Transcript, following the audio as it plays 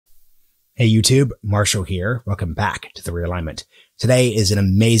Hey YouTube, Marshall here. Welcome back to the Realignment. Today is an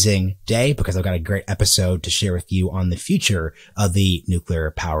amazing day because I've got a great episode to share with you on the future of the nuclear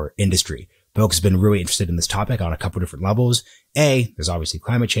power industry. Folks have been really interested in this topic on a couple different levels. A, there's obviously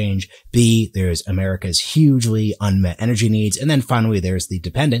climate change. B, there's America's hugely unmet energy needs. And then finally, there's the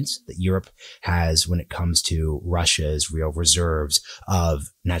dependence that Europe has when it comes to Russia's real reserves of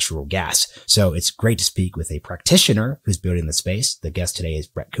natural gas. So it's great to speak with a practitioner who's building the space. The guest today is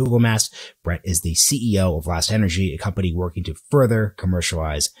Bret Kugelmass. Bret is the CEO of Last Energy, a company working to further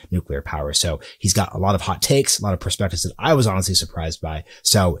commercialize nuclear power. So he's got a lot of hot takes, a lot of perspectives that I was honestly surprised by.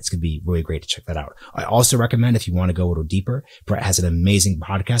 So it's going to be really great to check that out. I also recommend if you want to go a little deeper, Bret has an amazing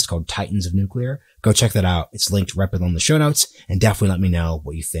podcast called Titans of Nuclear. Go check that out. It's linked right below in the show notes, and definitely let me know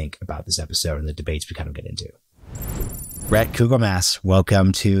what you think about this episode and the debates we kind of get into. Bret Kugelmass,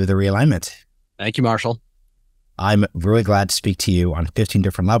 welcome to the Realignment. Thank you, Marshall. I'm really glad to speak to you on 15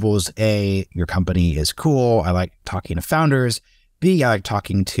 different levels. A, your company is cool. I like talking to founders. B, I like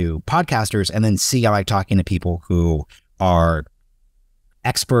talking to podcasters. And then C, I like talking to people who are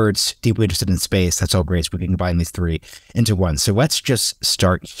experts, deeply interested in space. That's all great. So we can combine these three into one. So let's just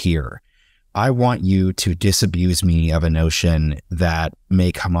start here. I want you to disabuse me of a notion that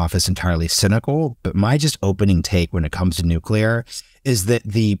may come off as entirely cynical, but my just opening take when it comes to nuclear is that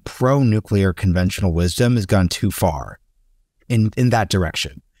the pro-nuclear conventional wisdom has gone too far in that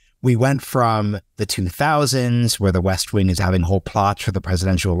direction. We went from the 2000s, where the West Wing is having whole plots for the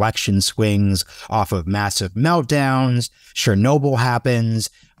presidential election swings off of massive meltdowns. Chernobyl happens,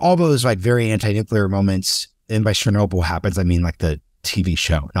 all those like very anti-nuclear moments. And by Chernobyl happens, I mean like the TV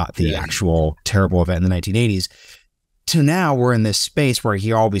show, not the actual terrible event in the 1980s. To now we're in this space where I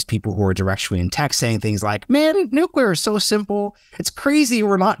hear all these people who are directionally in tech saying things like, man, nuclear is so simple. It's crazy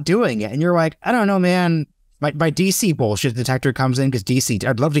we're not doing it. And you're like, I don't know, man. My DC bullshit detector comes in because DC,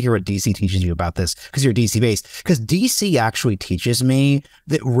 I'd love to hear what DC teaches you about this because you're DC based. Because DC actually teaches me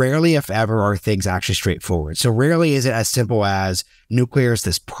that rarely, if ever, are things actually straightforward. So rarely is it as simple as nuclear is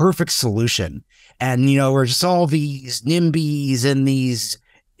this perfect solution. And, you know, we're just all these NIMBYs and these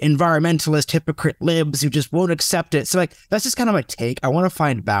environmentalist hypocrite libs who just won't accept it. So like, that's just kind of my take. I want to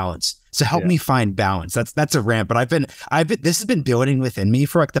find balance. So help me find balance. That's a rant, but I've been, this has been building within me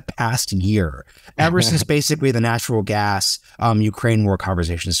for like the past year, ever since basically the natural gas, Ukraine war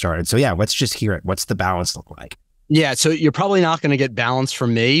conversation started. So yeah, let's just hear it. What's the balance look like? Yeah, so you're probably not going to get balance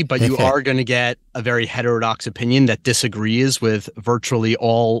from me, but you are going to get a very heterodox opinion that disagrees with virtually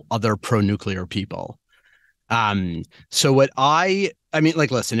all other pro-nuclear people. So what I mean,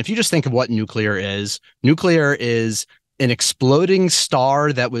 like, listen, if you just think of what nuclear is an exploding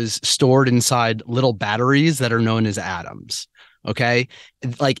star that was stored inside little batteries that are known as atoms. Okay.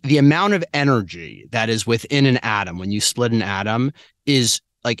 Like the amount of energy that is within an atom when you split an atom is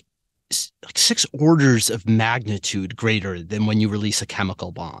like 6 orders of magnitude greater than when you release a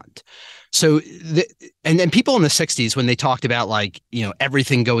chemical bond. So, and then people in the 60s, when they talked about like, you know,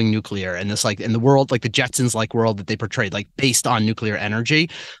 everything going nuclear and this, like in the world, like the Jetsons like world that they portrayed, like based on nuclear energy,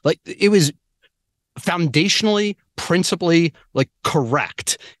 like it was foundationally, principally like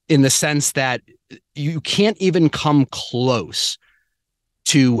correct in the sense that you can't even come close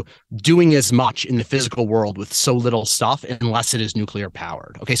to doing as much in the physical world with so little stuff unless it is nuclear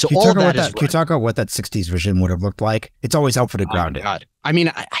powered. Okay, so all that is right. Can you talk about what that 60s vision would have looked like? It's always helpful to ground it. God. I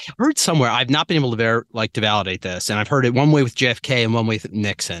mean, I heard somewhere, I've not been able to validate this, and I've heard it one way with JFK and one way with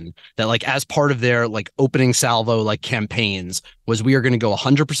Nixon, that like as part of their like opening salvo like campaigns was we are going to go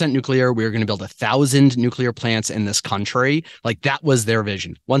 100% nuclear. We are going to build 1,000 nuclear plants in this country. Like that was their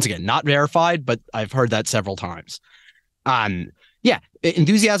vision. Once again, not verified, but I've heard that several times. Yeah,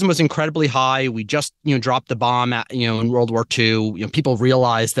 enthusiasm was incredibly high. We just, you know, dropped the bomb at, you know, in World War II. You know, people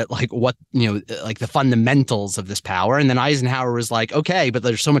realized that like what, you know, like the fundamentals of this power. And then Eisenhower was like, okay, but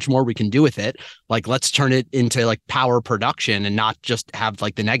there's so much more we can do with it. Like, let's turn it into like power production and not just have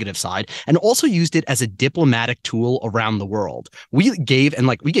like the negative side. And also used it as a diplomatic tool around the world. We gave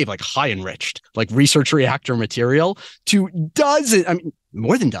like high enriched like research reactor material to dozens, I mean,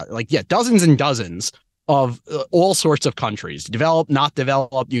 more than dozens, like, yeah, dozens and dozens of all sorts of countries, developed, not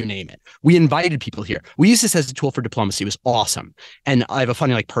developed, you name it. We invited people here. We use this as a tool for diplomacy. It was awesome. And I have a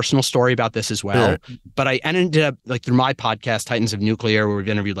funny, like, personal story about this as well. Yeah. But I ended up, like, through my podcast, Titans of Nuclear, where we've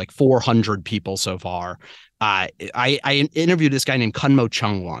interviewed like 400 people so far. I interviewed this guy named Kunmo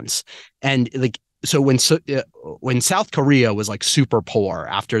Chung once. And like, so when South Korea was like super poor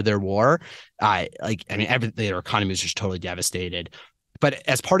after their war, their economy was just totally devastated. But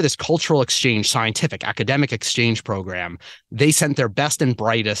as part of this cultural exchange, scientific, academic exchange program, they sent their best and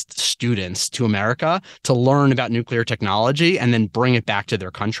brightest students to America to learn about nuclear technology and then bring it back to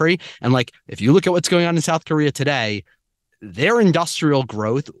their country. And like, if you look at what's going on in South Korea today, their industrial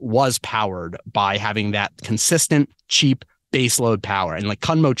growth was powered by having that consistent, cheap baseload power. And like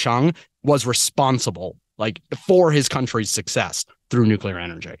Kun Mo-chung was responsible like for his country's success through nuclear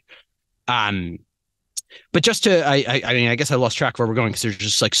energy. But just to, I mean, I guess I lost track of where we're going because there's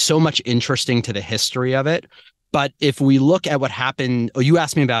just like so much interesting to the history of it. But if we look at what happened, oh, you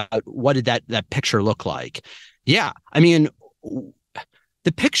asked me about what did that picture look like? Yeah, I mean,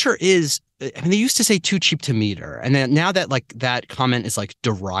 the picture is, I mean, they used to say too cheap to meter. And then now that like that comment is like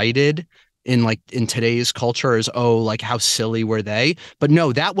derided in today's culture is, oh, like how silly were they? But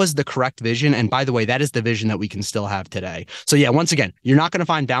no, that was the correct vision. And by the way, that is the vision that we can still have today. So yeah, once again, you're not going to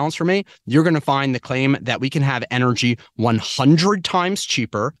find balance for me. You're going to find the claim that we can have energy 100 times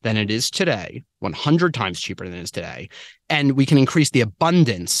cheaper than it is today, 100 times cheaper than it is today. And we can increase the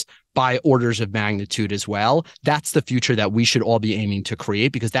abundance by orders of magnitude as well. That's the future that we should all be aiming to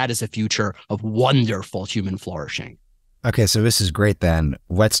create, because that is a future of wonderful human flourishing. Okay, so this is great then.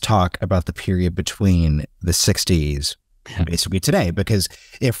 Let's talk about the period between the 60s and basically today, because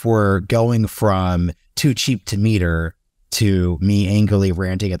if we're going from too cheap to meter to me angrily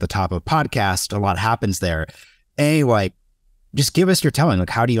ranting at the top of podcast, a lot happens there. Like, just give us your telling. Like,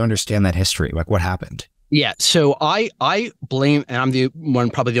 how do you understand that history? Like, what happened? Yeah, so I blame, and I'm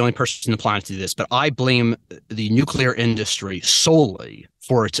probably the only person on the planet to do this, but I blame the nuclear industry solely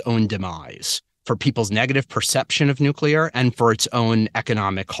for its own demise, for people's negative perception of nuclear, and for its own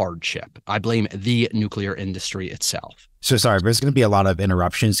economic hardship. I blame the nuclear industry itself. So sorry, there's going to be a lot of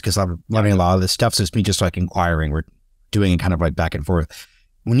interruptions because I'm learning a lot of this stuff. So it's me just like inquiring. We're doing it kind of like back and forth.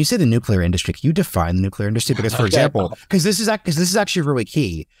 When you say the nuclear industry, can you define the nuclear industry? Because, for example, because this is actually really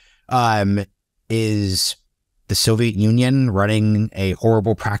key. Is the Soviet Union running a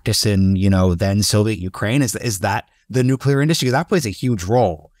horrible practice in, then Soviet Ukraine? Is that the nuclear industry? That plays a huge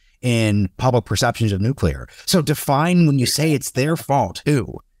role in public perceptions of nuclear. So define when you say it's their fault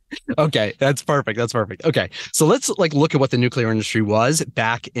too. Okay, that's perfect. Okay, so let's look at what the nuclear industry was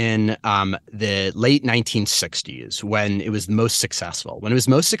back in the late 1960s when it was most successful. When it was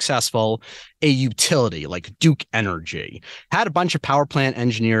most successful, a utility like Duke Energy had a bunch of power plant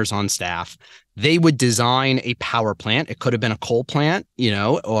engineers on staff. They would design a power plant. It could have been a coal plant,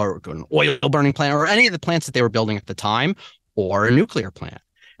 or an oil burning plant, or any of the plants that they were building at the time, or a nuclear plant.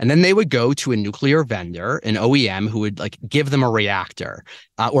 And then they would go to a nuclear vendor, an OEM, who would give them a reactor,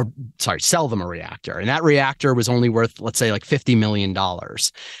 sell them a reactor. And that reactor was only worth, let's say, $50 million.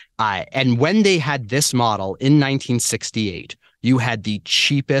 And when they had this model in 1968, you had the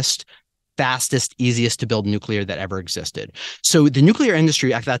cheapest, fastest, easiest to build nuclear that ever existed. So the nuclear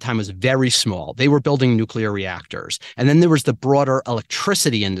industry at that time was very small. They were building nuclear reactors. And then there was the broader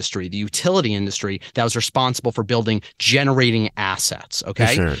electricity industry, the utility industry that was responsible for generating assets.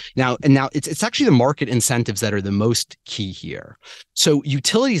 Okay. Sure. Now it's actually the market incentives that are the most key here. So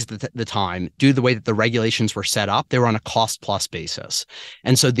utilities at the time, due to the way that the regulations were set up, they were on a cost plus basis.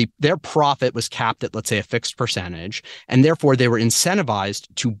 And so their profit was capped at, let's say, a fixed percentage. And therefore they were incentivized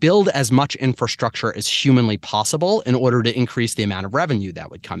to build as much infrastructure as humanly possible in order to increase the amount of revenue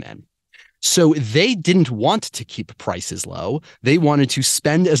that would come in. So they didn't want to keep prices low. They wanted to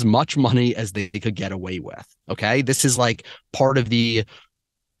spend as much money as they could get away with. Okay. This is part of the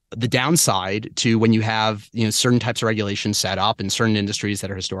downside to when you have, certain types of regulations set up in certain industries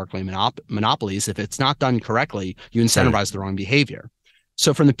that are historically monopolies. If it's not done correctly, you incentivize the wrong behavior.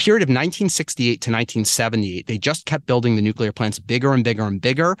 So from the period of 1968 to 1978, they just kept building the nuclear plants bigger and bigger and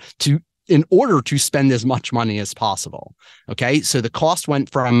bigger in order to spend as much money as possible. Okay. So the cost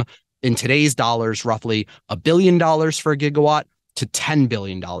went from, in today's dollars, roughly $1 billion for a gigawatt to $10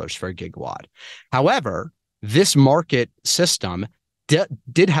 billion for a gigawatt. However, this market system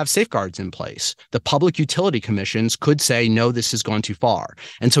did have safeguards in place. The public utility commissions could say, no, this has gone too far.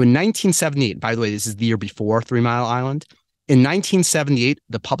 And so in 1978, by the way, this is the year before 3 Mile Island. In 1978,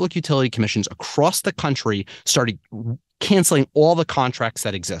 the public utility commissions across the country started canceling all the contracts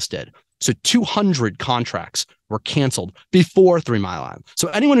that existed. So 200 contracts were canceled before 3 Mile Island. So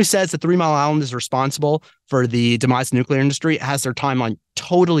anyone who says that 3 Mile Island is responsible for the demise of the nuclear industry has their timeline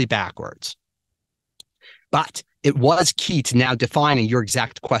totally backwards. But it was key to now defining your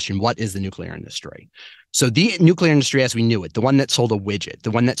exact question. What is the nuclear industry? So the nuclear industry as we knew it, the one that sold a widget,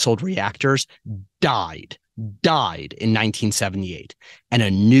 the one that sold reactors, died in 1978. And a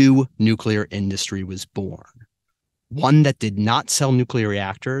new nuclear industry was born. One that did not sell nuclear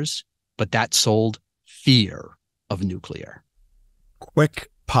reactors, but that sold fear of nuclear. quick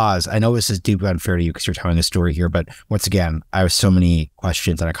pause. I know this is deeply unfair to you because you're telling a story here, but once again, I have so many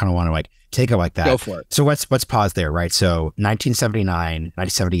questions and I kind of want to like take it like that. Go for it. So let's pause there, right? So 1979,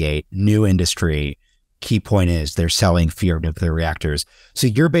 1978, new industry. Key point is they're selling fear of nuclear reactors. So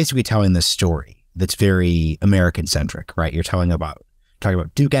you're basically telling this story that's very American centric, right? You're talking about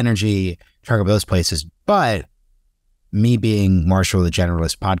Duke Energy, talking about those places. But me being Marshall, the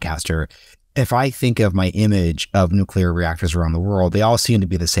generalist podcaster, if I think of my image of nuclear reactors around the world, they all seem to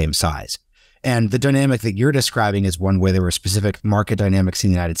be the same size. And the dynamic that you're describing is one where there were specific market dynamics in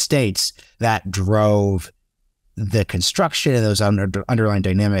the United States that drove the construction of those underlying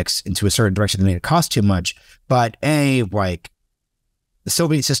dynamics into a certain direction that made it cost too much. But like the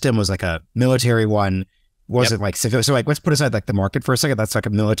Soviet system was like a military one, wasn't like civil. So like, let's put aside like the market for a second. That's like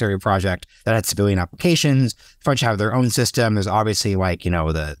a military project that had civilian applications. French have their own system. There's obviously like,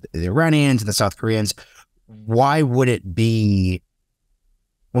 the Iranians and the South Koreans. Why would it be,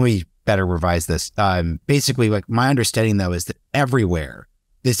 let me better revise this. Basically, like my understanding though, is that everywhere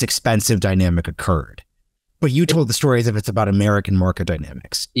this expensive dynamic occurred. But you told the story as if it's about American market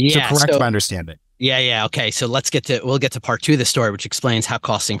dynamics. Yeah, so correct my understanding. Yeah. Okay. So we'll get to part 2 of the story, which explains how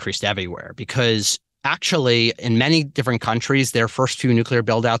costs increased everywhere. Because actually, in many different countries, their first few nuclear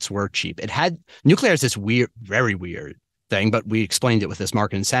buildouts were cheap. Nuclear is this weird, very weird thing, but we explained it with this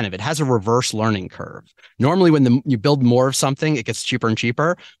market incentive. It has a reverse learning curve. Normally, when you build more of something, it gets cheaper and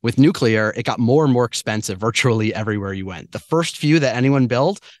cheaper. With nuclear, it got more and more expensive virtually everywhere you went. The first few that anyone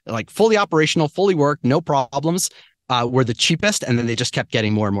built, like fully operational, fully worked, no problems, were the cheapest, and then they just kept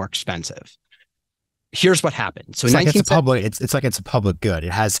getting more and more expensive. Here's what happened. So it's like it's a public good.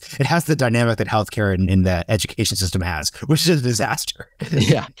 It has the dynamic that healthcare in the education system has, which is a disaster.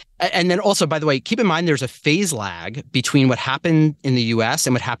 Yeah. And then also, by the way, keep in mind there's a phase lag between what happened in the US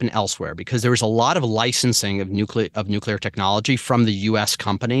and what happened elsewhere, because there was a lot of licensing of nuclear technology from the US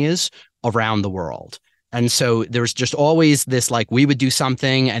companies around the world. And so there was just always this, like, we would do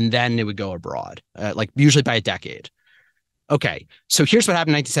something and then it would go abroad, like usually by a decade. Okay, so here's what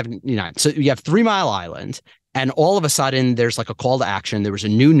happened in 1979. So you have 3 Mile Island, and all of a sudden there's like a call to action. There was a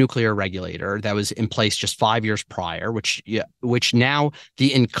new nuclear regulator that was in place just 5 years prior, which now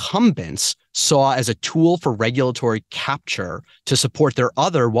the incumbents saw as a tool for regulatory capture to support their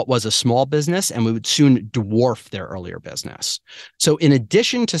what was a small business, and would soon dwarf their earlier business. So in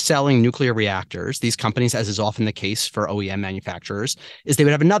addition to selling nuclear reactors, these companies, as is often the case for OEM manufacturers, is they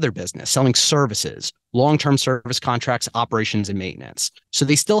would have another business selling services, long-term service contracts, operations, and maintenance. So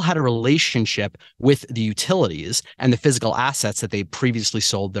they still had a relationship with the utilities and the physical assets that they previously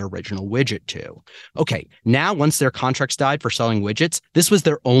sold their original widget to. Okay, now once their contracts died for selling widgets, this was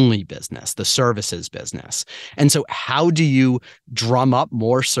their only business, the services business. And so how do you drum up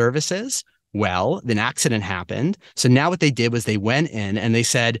more services? Well, an accident happened. So now what they did was they went in and they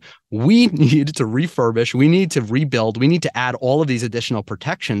said, we need to refurbish, we need to rebuild, we need to add all of these additional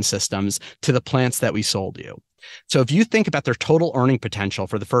protection systems to the plants that we sold you. So if you think about their total earning potential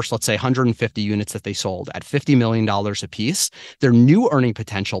for the first, let's say, 150 units that they sold at $50 million a piece, their new earning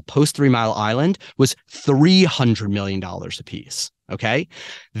potential post 3 Mile Island was $300 million a piece. Okay.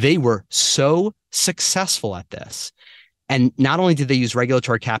 They were so successful at this. And not only did they use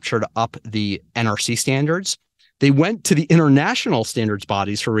regulatory capture to up the NRC standards, they went to the international standards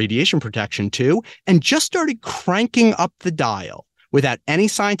bodies for radiation protection too, and just started cranking up the dial without any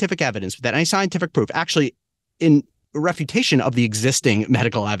scientific evidence, without any scientific proof, actually in refutation of the existing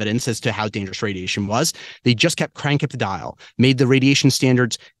medical evidence as to how dangerous radiation was. They just kept cranking up the dial, made the radiation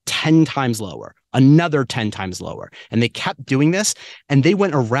standards 10 times lower, another 10 times lower. And they kept doing this, and they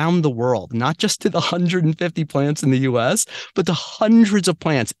went around the world, not just to the 150 plants in the US, but to hundreds of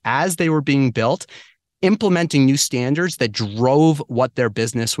plants as they were being built, implementing new standards that drove what their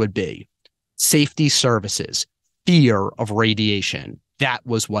business would be. Safety services, fear of radiation. That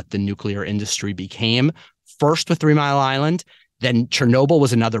was what the nuclear industry became. First with 3 Mile Island, then Chernobyl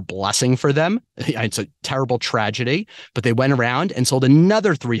was another blessing for them. It's a terrible tragedy, but they went around and sold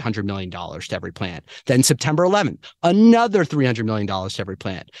another $300 million to every plant. Then September 11th, another $300 million to every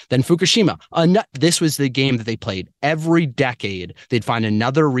plant. Then Fukushima, this was the game that they played. Every decade, they'd find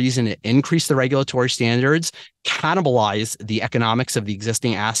another reason to increase the regulatory standards, cannibalize the economics of the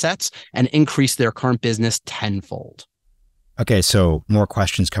existing assets, and increase their current business tenfold. Okay, so more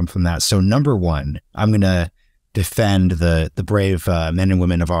questions come from that. So number one, I'm going to defend the brave men and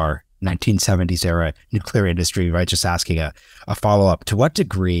women of our 1970s era nuclear industry, right? Just asking a follow-up. To what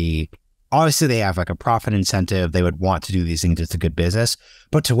degree, obviously they have like a profit incentive, they would want to do these things, it's a good business,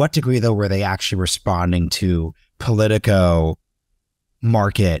 but to what degree though were they actually responding to politico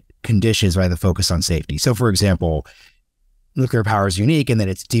market conditions by the focus on safety? So for example, nuclear power is unique and that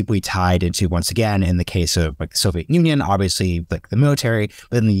it's deeply tied into, once again, in the case of like the Soviet Union, obviously like the military,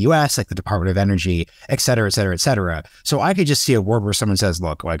 but in the US, like the Department of Energy, et cetera, et cetera, et cetera. So I could just see a world where someone says,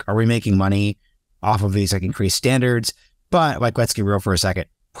 look, like, are we making money off of these like increased standards? But like, let's get real for a second.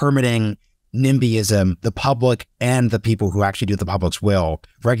 Permitting, NIMBYism, the public and the people who actually do the public's will,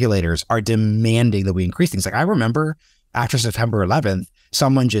 regulators, are demanding that we increase things. Like I remember after September 11th,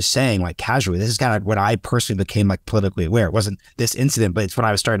 someone just saying like casually, this is kind of what I personally became like politically aware. It wasn't this incident, but it's when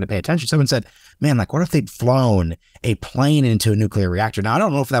I was starting to pay attention. Someone said, man, like what if they'd flown a plane into a nuclear reactor? Now, I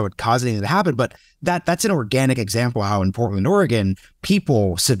don't know if that would cause anything to happen, but that's an organic example of how in Portland, Oregon,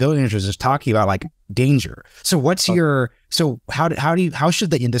 people, civilians are just talking about like danger. So what's how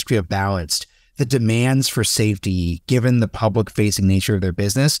should the industry have balanced the demands for safety given the public facing nature of their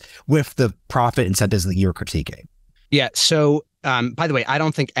business with the profit incentives that you're critiquing? Yeah. So, by the way, I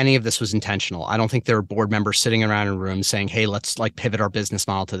don't think any of this was intentional. I don't think there were board members sitting around in a room saying, hey, let's like pivot our business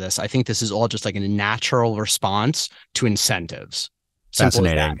model to this. I think this is all just like a natural response to incentives.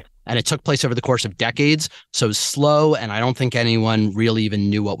 Fascinating. And it took place over the course of decades. So slow. And I don't think anyone really even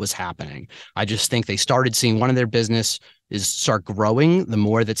knew what was happening. I just think they started seeing one of their business is start growing the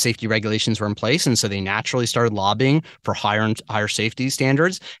more that safety regulations were in place. And so they naturally started lobbying for higher and higher safety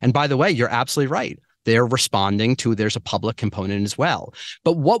standards. And by the way, you're absolutely right. They're responding to there's a public component as well.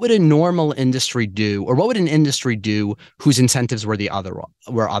 But what would a normal industry do, or what would an industry do whose incentives were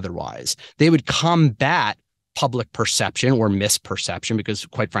otherwise? They would combat public perception or misperception because,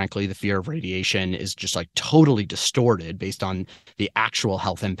 quite frankly, the fear of radiation is just like totally distorted based on the actual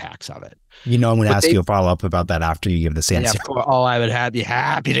health impacts of it. I'm going to ask you a follow up about that after you give this answer. Yeah, I would be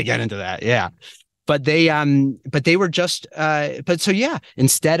happy to get into that. Yeah. But they were just,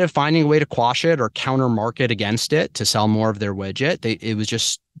 instead of finding a way to quash it or counter market against it to sell more of their widget,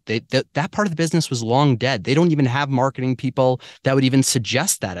 that part of the business was long dead. They don't even have marketing people that would even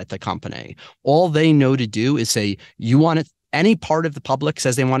suggest that at the company. All they know to do is say, you want it. Any part of the public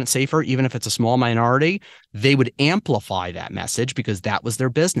says they want it safer, even if it's a small minority, they would amplify that message because that was their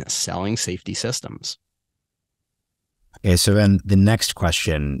business, selling safety systems. Okay, so then the next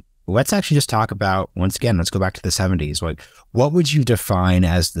question, let's actually just talk about, once again, let's go back to the 70s. Like, what would you define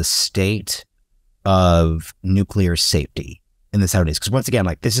as the state of nuclear safety in the 70s? Because once again,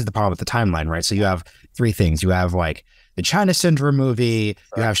 like this is the problem with the timeline, right? So you have three things. You have like the China Syndrome movie,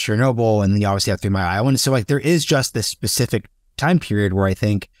 you have Chernobyl, and then you obviously have 3 Mile Island. So like there is just this specific time period where I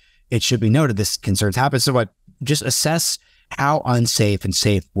think it should be noted this concerns happen. So like just assess how unsafe and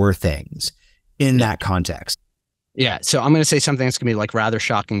safe were things in that context. Yeah. So I'm going to say something that's going to be like rather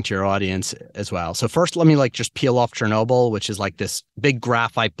shocking to your audience as well. So first, let me like just peel off Chernobyl, which is like this big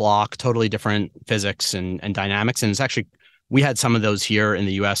graphite block, totally different physics and dynamics. And it's actually, we had some of those here in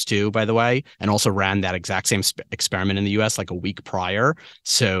the US too, by the way, and also ran that exact same experiment in the US like a week prior.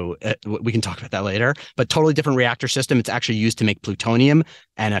 So we can talk about that later, but totally different reactor system. It's actually used to make plutonium,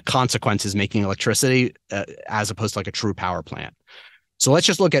 and a consequence is making electricity as opposed to like a true power plant. So let's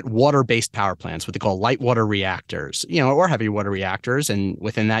just look at water-based power plants, what they call light water reactors, or heavy water reactors. And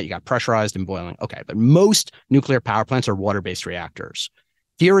within that, you got pressurized and boiling. Okay, but most nuclear power plants are water-based reactors.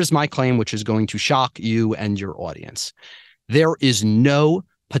 Here is my claim, which is going to shock you and your audience. There is no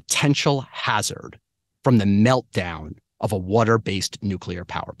potential hazard from the meltdown of a water-based nuclear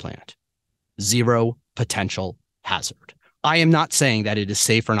power plant. Zero potential hazard. I am not saying that it is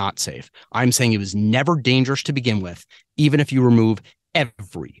safe or not safe. I'm saying it was never dangerous to begin with, even if you remove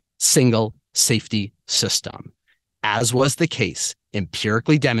every single safety system, as was the case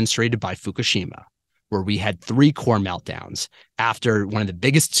empirically demonstrated by Fukushima, where we had 3 core meltdowns after one of the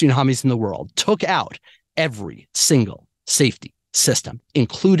biggest tsunamis in the world took out every single safety system,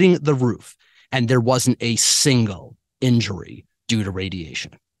 including the roof, and there wasn't a single injury due to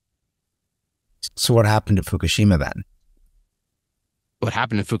radiation. So what happened to Fukushima then? What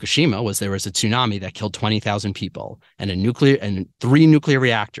happened in Fukushima was there was a tsunami that killed 20,000 people and 3 nuclear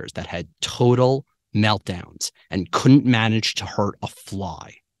reactors that had total meltdowns and couldn't manage to hurt a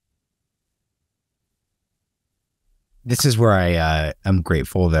fly. This is where I am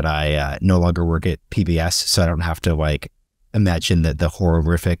grateful that I no longer work at PBS, so I don't have to like imagine that the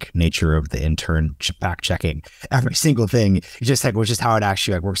horrific nature of the intern fact checking every single thing. You just like, which is how it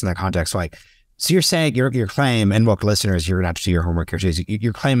actually like works in that context. Like, so you're saying your claim, and look, listeners, you're gonna have to do your homework here too.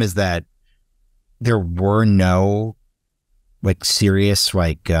 Your claim is that there were no like serious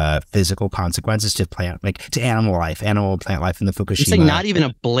like physical consequences to plant, like to animal plant life in the Fukushima. It's like not even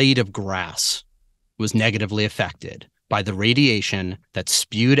a blade of grass was negatively affected by the radiation that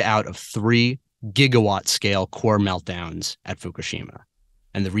spewed out of 3 gigawatt scale core meltdowns at Fukushima.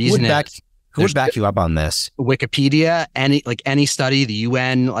 And the reason is Who would back you up on this? Wikipedia, any study, the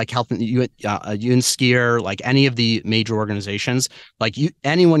UN, like health and UNSCEAR, like any of the major organizations,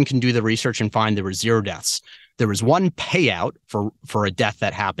 anyone can do the research and find there were 0 deaths. There was one payout for a death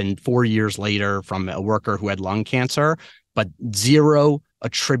that happened 4 years later from a worker who had lung cancer, but 0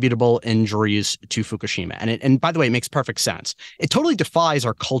 attributable injuries to Fukushima. And by the way, it makes perfect sense. It totally defies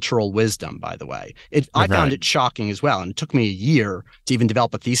our cultural wisdom, by the way. I found it shocking as well. And it took me a year to even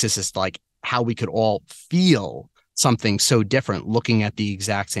develop a thesis as to like how we could all feel something so different looking at the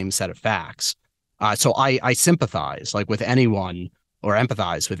exact same set of facts. So I sympathize like with anyone or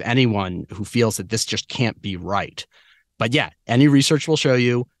empathize with anyone who feels that this just can't be right. But yeah, any research will show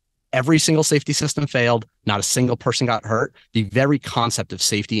you every single safety system failed. Not a single person got hurt. The very concept of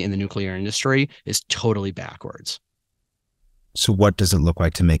safety in the nuclear industry is totally backwards. So what does it look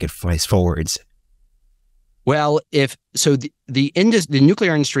like to make it face forwards? Well, the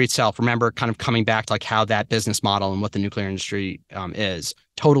nuclear industry itself, remember, kind of coming back to like how that business model and what the nuclear industry is,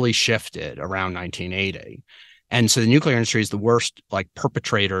 totally shifted around 1980. And so the nuclear industry is the worst like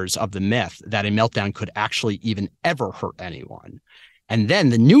perpetrators of the myth that a meltdown could actually even ever hurt anyone. And then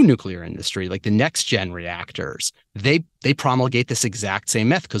the new nuclear industry, like the next gen reactors, they promulgate this exact same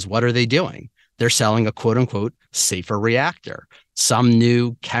myth, because what are they doing? They're selling a quote unquote safer reactor, some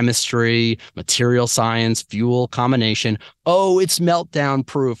new chemistry, material science, fuel combination. Oh, it's meltdown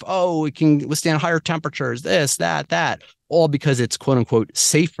proof. Oh, it can withstand higher temperatures, this, that, all because it's quote unquote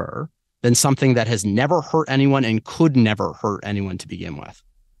safer than something that has never hurt anyone and could never hurt anyone to begin with.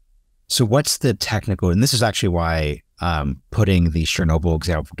 So what's the technical, and this is actually why putting the Chernobyl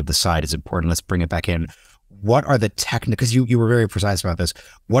example to the side is important. Let's bring it back in. What are the technical, because you were very precise about this,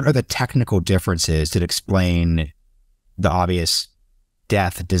 what are the technical differences that explain the obvious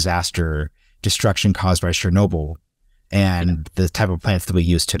death, disaster, destruction caused by Chernobyl and the type of plants that we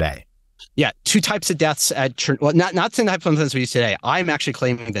use today? Yeah, 2 types of deaths at Chernobyl. Well, not the type of plants we use today. I'm actually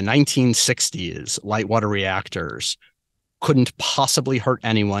claiming the 1960s light water reactors couldn't possibly hurt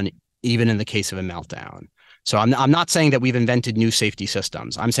anyone, even in the case of a meltdown. So I'm not saying that we've invented new safety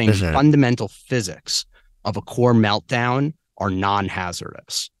systems. I'm saying fundamental physics of a core meltdown are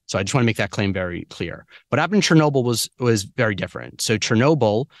non-hazardous. So I just want to make that claim very clear. What happened in Chernobyl was very different. So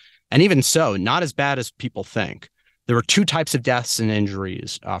Chernobyl, and even so, not as bad as people think. There were 2 types of deaths and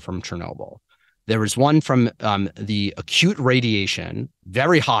injuries from Chernobyl. There was one from the acute radiation,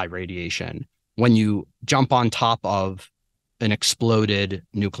 very high radiation, when you jump on top of an exploded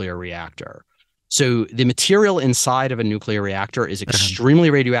nuclear reactor. So the material inside of a nuclear reactor is extremely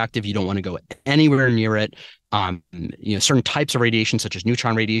radioactive. You don't want to go anywhere near it. Certain types of radiation, such as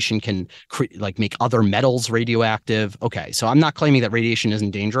neutron radiation, can make other metals radioactive. Okay, so I'm not claiming that radiation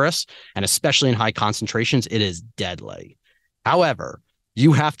isn't dangerous, and especially in high concentrations, it is deadly. However,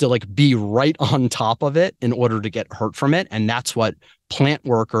 you have to be right on top of it in order to get hurt from it, and that's what plant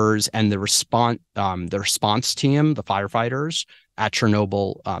workers and the response team, the firefighters at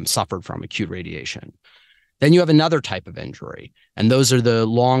Chernobyl, suffered from acute radiation. Then you have another type of injury, and those are the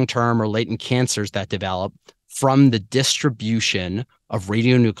long-term or latent cancers that develop from the distribution of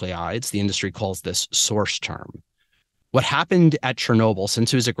radionuclides. The industry calls this source term. What happened at Chernobyl,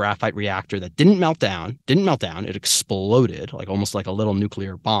 since it was a graphite reactor that didn't melt down, it exploded almost like a little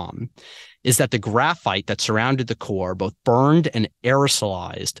nuclear bomb, is that the graphite that surrounded the core both burned and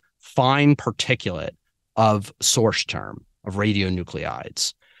aerosolized fine particulate of source term, of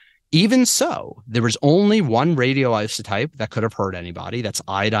radionuclides. Even so, there was only one radioisotope that could have hurt anybody. That's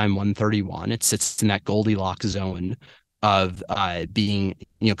iodine-131. It sits in that Goldilocks zone of being,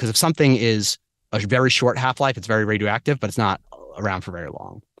 because if something is a very short half-life, it's very radioactive, but it's not around for very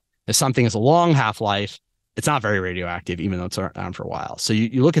long. If something is a long half-life, it's not very radioactive, even though it's around for a while. So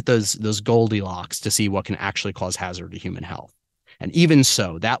you look at those Goldilocks to see what can actually cause hazard to human health. And even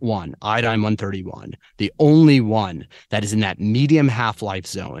so, that one, iodine-131, the only one that is in that medium half-life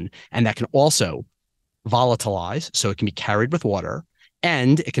zone, and that can also volatilize, so it can be carried with water,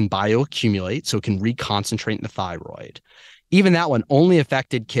 and it can bioaccumulate, so it can reconcentrate in the thyroid. Even that one only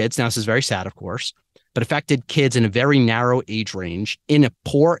affected kids. Now, this is very sad, of course, but affected kids in a very narrow age range in a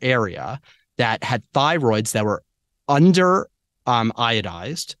poor area that had thyroids that were under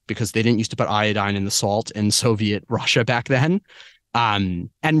iodized, because they didn't used to put iodine in the salt in Soviet Russia back then. And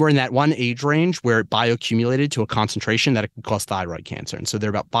we're in that one age range where it bioaccumulated to a concentration that it could cause thyroid cancer. And so there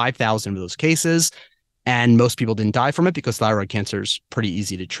are about 5,000 of those cases, and most people didn't die from it because thyroid cancer is pretty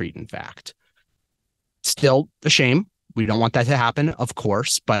easy to treat, in fact. Still a shame. We don't want that to happen, of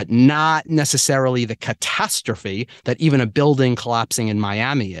course, but not necessarily the catastrophe that even a building collapsing in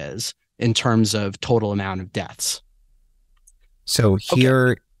Miami is in terms of total amount of deaths. So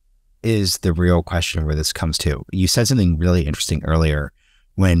here, is the real question where this comes to. You said something really interesting earlier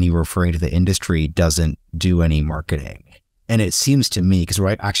when you were referring to the industry doesn't do any marketing. And it seems to me, because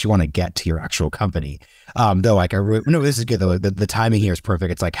I actually want to get to your actual company, though, like, no, this is good, though. The timing here is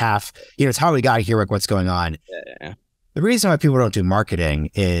perfect. It's like half, it's how we got here, like what's going on. Yeah. The reason why people don't do marketing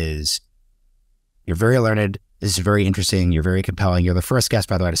is you're very learned. This is very interesting. You're very compelling. You're the first guest,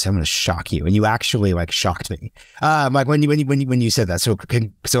 by the way, to say I'm going to shock you. And you actually like shocked me. Like when you said that. So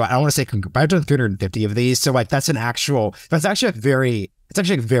I want to say, I've done 350 of these. So like, that's actually very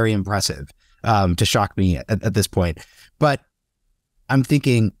impressive, to shock me at this point. But I'm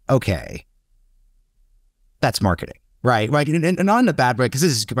thinking, okay, that's marketing, right? Like, and not in a bad way, because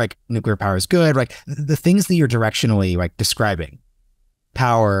this is like nuclear power is good. Like the things that you're directionally like describing,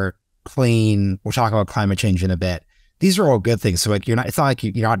 power, clean, we'll talk about climate change in a bit. These are all good things. So like, it's not like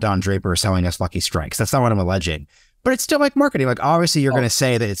you're not Don Draper selling us Lucky Strikes. That's not what I'm alleging. But it's still like marketing. Like obviously you're going to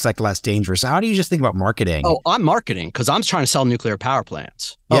say that it's like less dangerous. So how do you just think about marketing? Oh, I'm marketing because I'm trying to sell nuclear power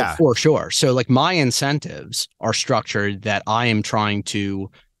plants. Yeah. Oh, for sure. So like my incentives are structured that I am trying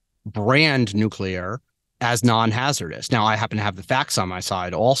to brand nuclear as non-hazardous. Now I happen to have the facts on my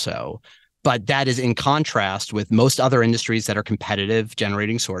side also, but that is in contrast with most other industries that are competitive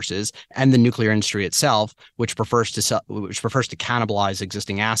generating sources and the nuclear industry itself, which prefers to cannibalize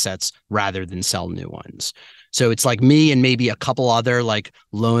existing assets rather than sell new ones. So it's like me and maybe a couple other like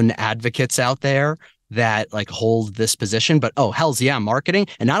lone advocates out there that like hold this position, but oh, hells yeah, marketing.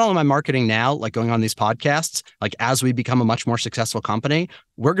 And not only am I marketing now, like going on these podcasts, like as we become a much more successful company,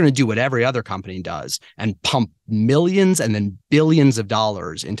 we're going to do what every other company does and pump millions and then billions of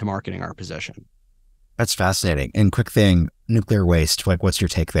dollars into marketing our position. That's fascinating. And quick thing, nuclear waste, like what's your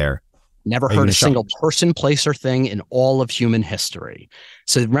take there? Never heard a single person, place, or thing in all of human history.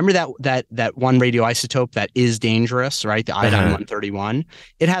 So remember that one radioisotope that is dangerous, right? The iodine-131.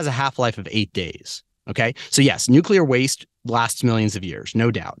 It has a half-life of 8 days. Okay. So yes, nuclear waste lasts millions of years, no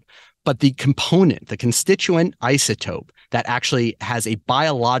doubt. But the component, the constituent isotope that actually has a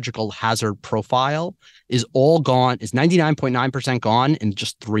biological hazard profile is all gone, is 99.9% gone in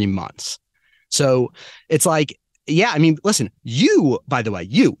just 3 months. So it's like, yeah, I mean, listen, you, by the way,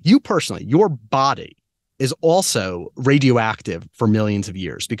 you personally, your body is also radioactive for millions of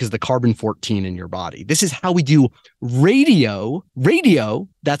years because the carbon-14 in your body. This is how we do radio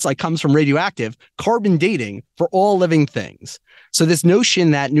that's like comes from radioactive carbon dating for all living things. So this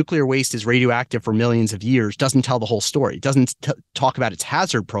notion that nuclear waste is radioactive for millions of years doesn't tell the whole story. It doesn't talk about its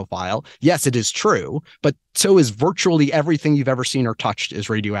hazard profile. Yes, it is true, but so is virtually everything you've ever seen or touched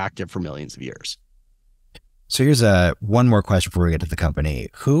is radioactive for millions of years. So here's one more question before we get to the company.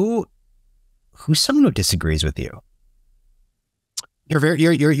 Who's someone who disagrees with you? You're very,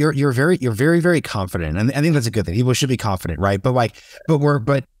 very confident. And I think that's a good thing. People should be confident, right? But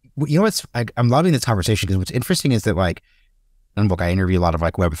you know what's, I'm loving this conversation because what's interesting is that like, and look, I interview a lot of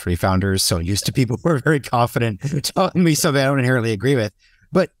like Web3 founders, so used to people who are very confident telling me something I don't inherently agree with.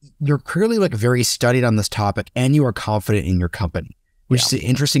 But you're clearly like very studied on this topic and you are confident in your company. Which is an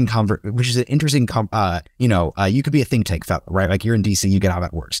interesting you could be a think tank fellow, right? Like you're in DC, you get how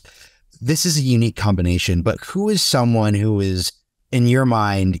that works. This is a unique combination, but who is someone who is in your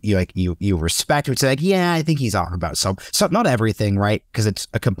mind, you respect, would say like, yeah, I think he's off about some, not everything, right? Because it's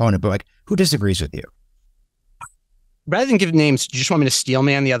a component, but like who disagrees with you? Rather than give names, do you just want me to steel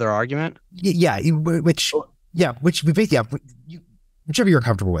man the other argument? Whichever you're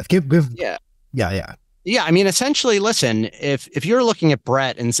comfortable with. Yeah, I mean, essentially, listen, if you're looking at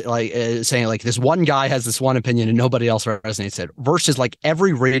Bret and saying like this one guy has this one opinion and nobody else resonates it versus like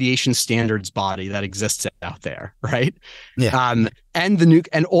every radiation standards body that exists out there, right? Yeah.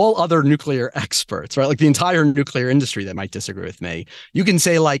 And all other nuclear experts, right? Like the entire nuclear industry that might disagree with me. You can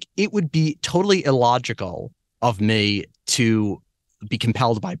say like it would be totally illogical of me to be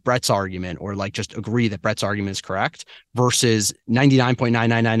compelled by Bret's argument or like just agree that Bret's argument is correct versus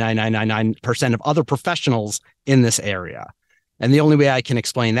 99.9999999% of other professionals in this area. And the only way I can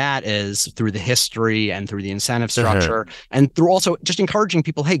explain that is through the history and through the incentive structure and through also just encouraging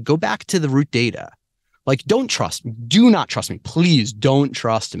people, hey, go back to the root data. Like, don't trust me. Do not trust me. Please don't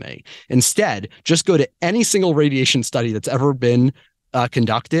trust me. Instead, just go to any single radiation study that's ever been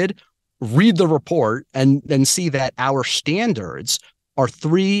conducted, read the report, and then see that our standards are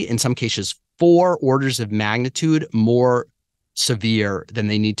 3, in some cases 4 orders of magnitude more severe than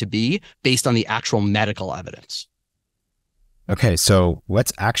they need to be based on the actual medical evidence. Okay, so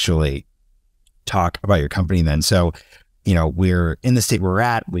let's actually talk about your company then. So, we're in the state we're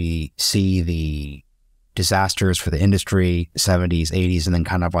at. We see the disasters for the industry, 70s, 80s, and then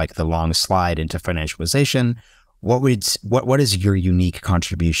kind of like the long slide into financialization. what is your unique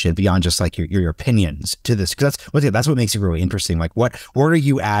contribution beyond just like your opinions to this? Because that's what makes it really interesting. Like what are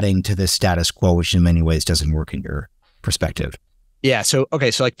you adding to this status quo, which in many ways doesn't work in your perspective? Yeah. So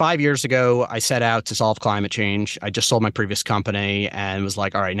like 5 years ago, I set out to solve climate change. I just sold my previous company and was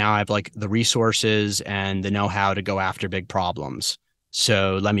like, all right, now I have like the resources and the know-how to go after big problems.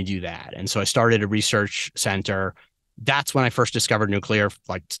 So let me do that. And so I started a research center. That's when I first discovered nuclear,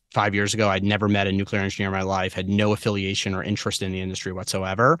 like 5 years ago. I'd never met a nuclear engineer in my life, had no affiliation or interest in the industry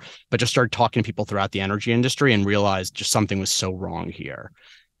whatsoever, but just started talking to people throughout the energy industry and realized just something was so wrong here.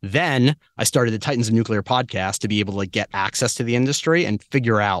 Then I started the Titans of Nuclear podcast to be able to like get access to the industry and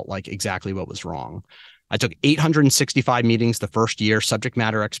figure out like exactly what was wrong. I took 865 meetings the first year, subject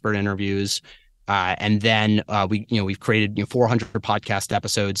matter expert interviews. And then we've created 400 podcast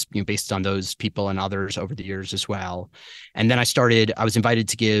episodes based on those people and others over the years as well. And then I was invited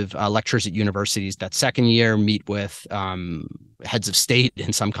to give lectures at universities that second year, meet with heads of state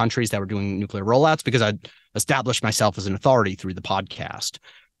in some countries that were doing nuclear rollouts because I'd established myself as an authority through the podcast.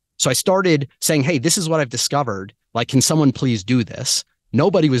 So I started saying, hey, this is what I've discovered. Like, can someone please do this?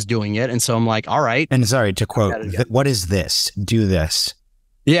 Nobody was doing it. And so I'm like, all right. And sorry to quote, what is this? Do this.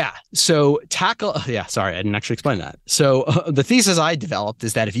 Yeah. So sorry, I didn't actually explain that. So the thesis I developed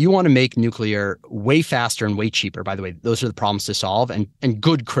is that if you want to make nuclear way faster and way cheaper, by the way, those are the problems to solve and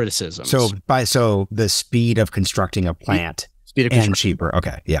good criticisms. So the speed of constructing a plant and cheaper.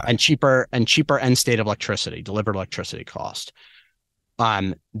 Okay. Yeah. And cheaper end state of electricity, delivered electricity cost.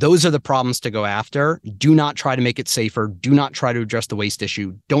 Those are the problems to go after. Do not try to make it safer. Do not try to address the waste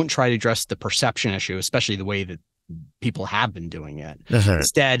issue. Don't try to address the perception issue, especially the way that people have been doing it.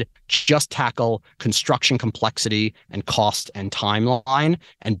 Instead, just tackle construction complexity and cost and timeline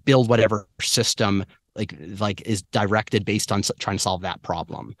and build whatever system like is directed based on trying to solve that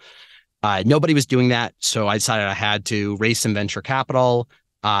problem. Nobody was doing that. So I decided I had to raise some venture capital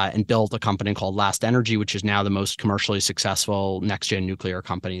and build a company called Last Energy, which is now the most commercially successful next-gen nuclear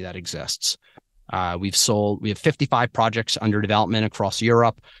company that exists. We have 55 projects under development across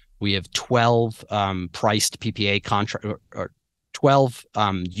Europe. We have 12 priced PPA contract or 12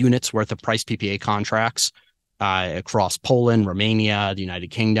 units worth of priced PPA contracts across Poland, Romania, the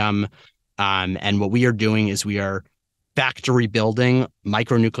United Kingdom. And what we are doing is we are factory building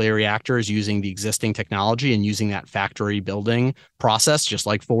micronuclear reactors using the existing technology and using that factory building process, just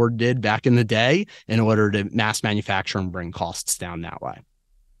like Ford did back in the day, in order to mass manufacture and bring costs down that way.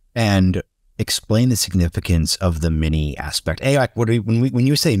 And explain the significance of the mini aspect. When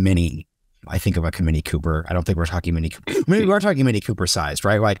you say mini, I think of like a Mini Cooper. I don't think we're talking Mini Cooper. We're talking Mini Cooper sized,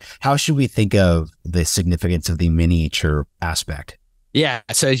 right? Like, how should we think of the significance of the miniature aspect? Yeah.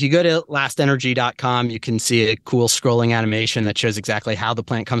 So if you go to lastenergy.com, you can see a cool scrolling animation that shows exactly how the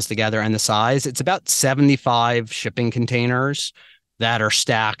plant comes together and the size. It's about 75 shipping containers that are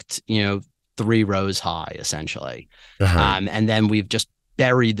stacked, 3 rows high, essentially. And then we've just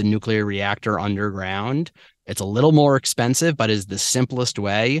buried the nuclear reactor underground. It's a little more expensive, but is the simplest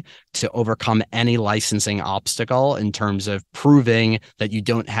way to overcome any licensing obstacle in terms of proving that you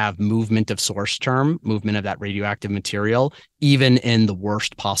don't have movement of source term, movement of that radioactive material, even in the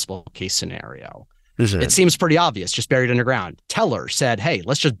worst possible case scenario. It seems pretty obvious, just buried underground. Teller said, hey,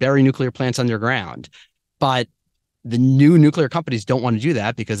 let's just bury nuclear plants underground. But the new nuclear companies don't want to do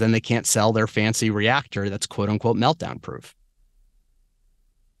that because then they can't sell their fancy reactor that's quote unquote meltdown proof.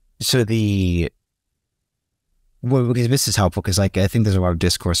 So because this is helpful because I think there's a lot of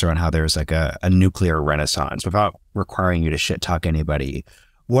discourse around how there's like a nuclear renaissance without requiring you to shit talk anybody.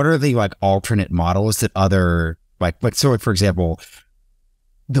 What are the like alternate models that for example,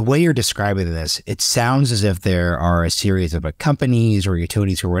 the way you're describing this, it sounds as if there are a series of companies or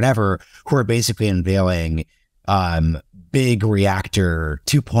utilities or whatever who are basically unveiling big reactor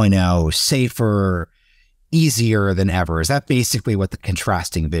 2.0, safer, easier than ever. Is that basically what the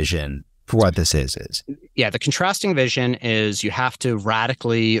contrasting vision for what this is? Yeah, the contrasting vision is you have to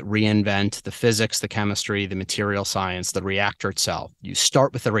radically reinvent the physics, the chemistry, the material science, the reactor itself. You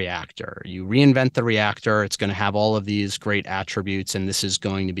start with the reactor. You reinvent the reactor. It's going to have all of these great attributes, and this is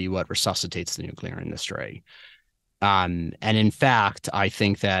going to be what resuscitates the nuclear industry. And in fact, I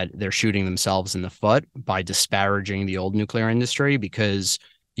think that they're shooting themselves in the foot by disparaging the old nuclear industry, because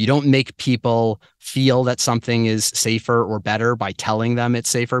you don't make people feel that something is safer or better by telling them it's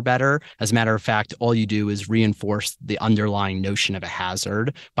safer or better. As a matter of fact, all you do is reinforce the underlying notion of a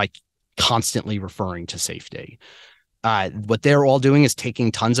hazard by constantly referring to safety. What they're all doing is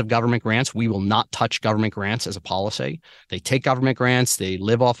taking tons of government grants. We will not touch government grants as a policy. They take government grants. They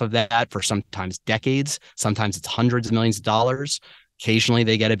live off of that for sometimes decades. Sometimes it's hundreds of millions of dollars. Occasionally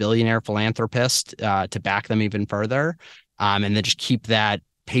they get a billionaire philanthropist to back them even further. And then just keep that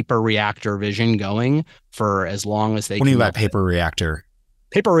paper reactor vision going for as long as they can. What do you mean by paper reactor?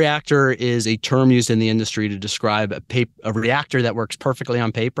 Paper reactor is a term used in the industry to describe a reactor that works perfectly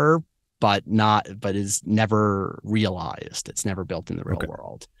on paper, but is never realized. It's never built in the real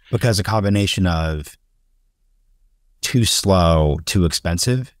world. Because a combination of too slow, too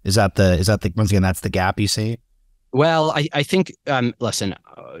expensive. Is that the once again, that's the gap you see? Well, I think, listen,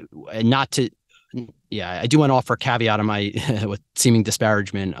 not to, I do want to offer a caveat on my with seeming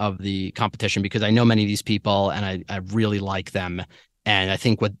disparagement of the competition, because I know many of these people and I really like them. And I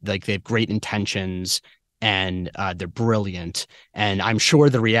think they have great intentions and they're brilliant. And I'm sure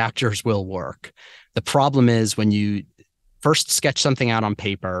the reactors will work. The problem is when you first sketch something out on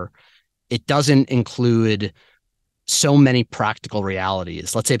paper, it doesn't include so many practical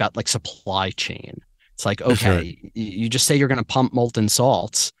realities. Let's say about like supply chain. It's like, okay, you just say you're going to pump molten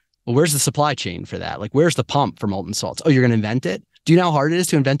salts. Well, where's the supply chain for that? Like, where's the pump for molten salts? Oh, you're going to invent it? Do you know how hard it is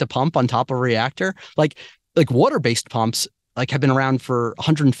to invent a pump on top of a reactor? Like water-based pumps have been around for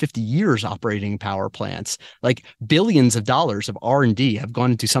 150 years operating power plants. Like billions of dollars of R&D have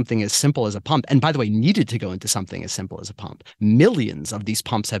gone into something as simple as a pump. And by the way, needed to go into something as simple as a pump. Millions of these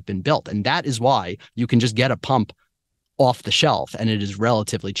pumps have been built. And that is why you can just get a pump off the shelf and it is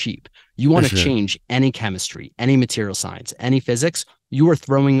relatively cheap. You want to change any chemistry, any material science, any physics, you are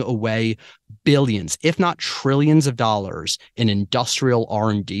throwing away billions, if not trillions of dollars in industrial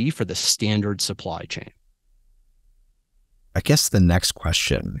R&D for the standard supply chain. I guess the next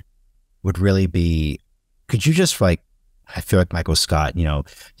question would really be, could you just I feel like Michael Scott, you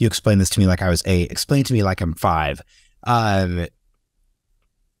explained this to me like I was 8, explain to me like I'm 5.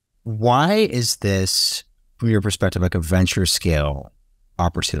 Why is this, from your perspective, like a venture scale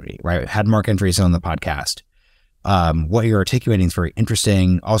opportunity, right? Had Mark Andreessen on the podcast. What you're articulating is very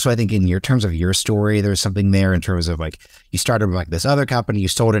interesting. Also, I think in your terms of your story, there's something there in terms of you started with this other company, you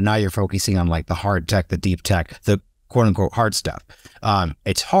sold it, now you're focusing on the hard tech, the deep tech, the quote unquote hard stuff.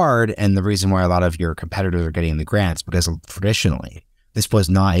 It's hard. And the reason why a lot of your competitors are getting the grants, because traditionally this was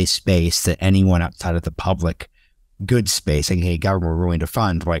not a space that anyone outside of the public good space, aka government, were willing to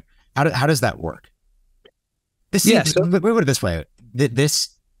fund. How does that work? This seems, we put it this way,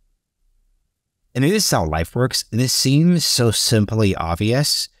 this is how life works. This seems so simply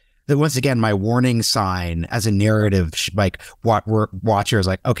obvious that once again, my warning sign as a narrative, watcher is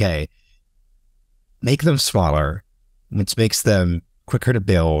okay, make them smaller, which makes them quicker to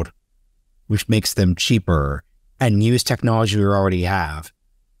build, which makes them cheaper, and use technology we already have.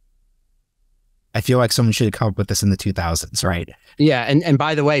 I feel like someone should have come up with this in the 2000s, right? Yeah. And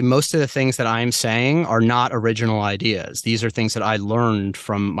by the way, most of the things that I'm saying are not original ideas. These are things that I learned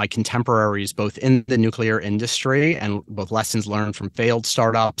from my contemporaries, both in the nuclear industry and both lessons learned from failed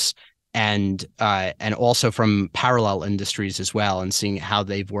startups and also from parallel industries as well, and seeing how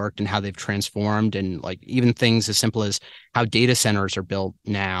they've worked and how they've transformed, and even things as simple as how data centers are built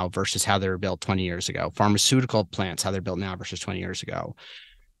now versus how they were built 20 years ago, pharmaceutical plants, how they're built now versus 20 years ago.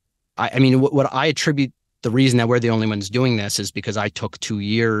 I mean, what I attribute the reason that we're the only ones doing this is because I took 2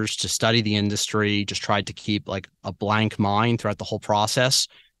 years to study the industry, just tried to keep a blank mind throughout the whole process,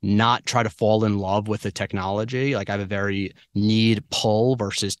 not try to fall in love with the technology. I have a very need pull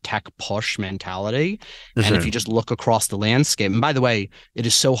versus tech push mentality. And if you just look across the landscape, and by the way, it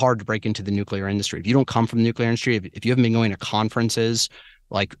is so hard to break into the nuclear industry. If you don't come from the nuclear industry, if you haven't been going to conferences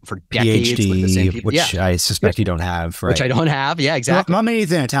for decades PhD, with the same people, which I suspect you don't have, right? Which I don't have. Yeah, exactly. Not many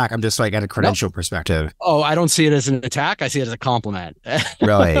is an attack. I'm just at a credential perspective. Oh, I don't see it as an attack. I see it as a compliment.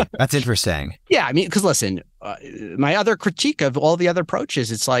 Really? That's interesting. Yeah. I mean, because listen, my other critique of all the other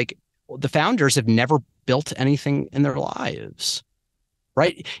approaches, it's the founders have never built anything in their lives,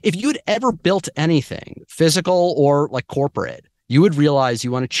 right? If you had ever built anything, physical or corporate, you would realize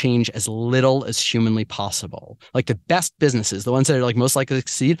you want to change as little as humanly possible. The best businesses, the ones that are most likely to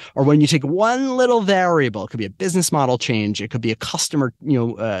succeed, are when you take one little variable. It could be a business model change. It could be a customer,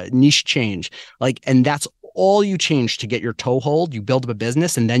 niche change. And that's all you change to get your toehold. You build up a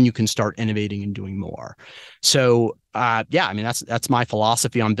business, and then you can start innovating and doing more. So, I mean, that's my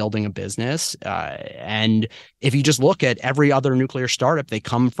philosophy on building a business. And if you just look at every other nuclear startup, they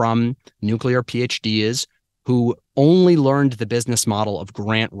come from nuclear PhDs who only learned the business model of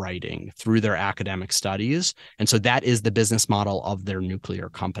grant writing through their academic studies. And so that is the business model of their nuclear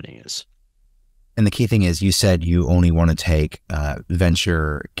companies. And the key thing is, you said you only want to take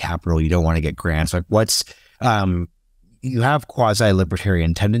venture capital. You don't want to get grants. you have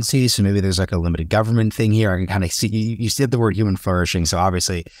quasi-libertarian tendencies, so maybe there's like a limited government thing here. I can kind of see, you said the word human flourishing, so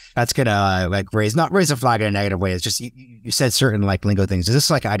obviously that's gonna like not raise a flag in a negative way. It's just you said certain like lingo things. Is this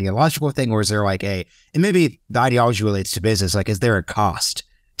like an ideological thing, or is there like and maybe the ideology relates to business, like is there a cost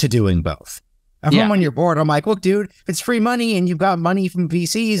to doing both? If I'm on your board, I'm like, look, dude, if it's free money and you've got money from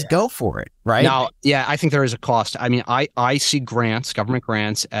VCs, go for it, right? Now, yeah, I think there is a cost. I mean, I see grants, government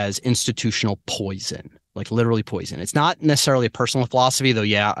grants, as institutional poison, like literally poison. It's not necessarily a personal philosophy, though.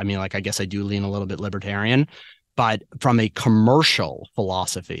 Yeah, I mean, like, I guess I do lean a little bit libertarian, but from a commercial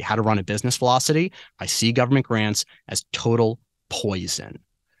philosophy, how to run a business philosophy, I see government grants as total poison,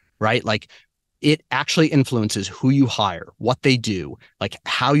 right? Like, it actually influences who you hire, what they do, like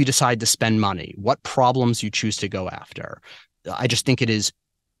how you decide to spend money, what problems you choose to go after. I just think it is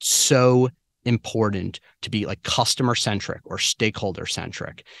so important to be like customer centric or stakeholder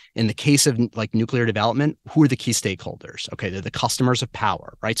centric. In the case of like nuclear development, who are the key stakeholders? Okay, they're the customers of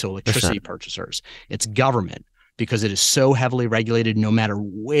power, right? So electricity purchasers. It's government, because it is so heavily regulated. No matter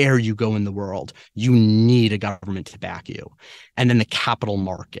where you go in the world, you need a government to back you. And then the capital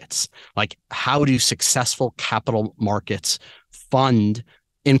markets, like how do successful capital markets fund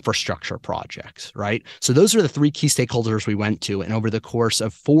infrastructure projects, right? So those are the three key stakeholders we went to, and over the course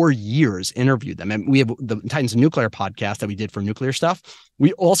of 4 years interviewed them. And we have the Titans of Nuclear podcast that we did for nuclear stuff.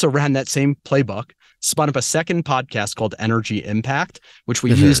 We also ran that same playbook, spun up a second podcast called Energy Impact, which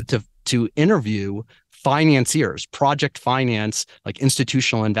we used to interview financiers, project finance, like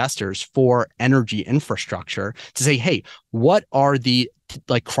institutional investors for energy infrastructure, to say, hey, what are the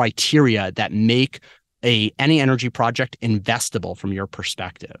like criteria that make any energy project investable from your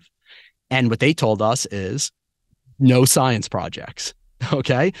perspective? And what they told us is no science projects.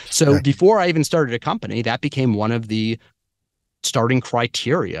 Okay. So before I even started a company, that became one of the starting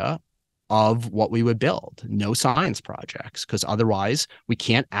criteria of what we would build. No science projects, because otherwise we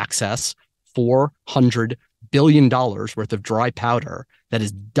can't access $400 billion worth of dry powder that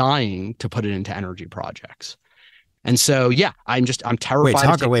is dying to put it into energy projects. And so, yeah, I'm terrified.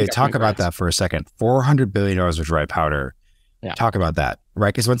 Talk about that for a second. $400 billion of dry powder. Yeah. Talk about that,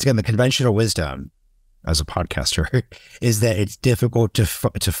 right? Because once again, the conventional wisdom as a podcaster is that it's difficult to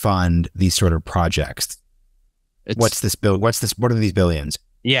fund these sort of projects. What are these billions?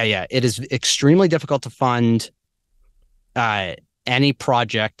 Yeah. It is extremely difficult to fund any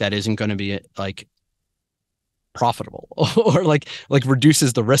project that isn't going to be like profitable or like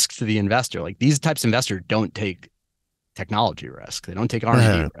reduces the risk to the investor. Like these types of investors don't take technology risk. They don't take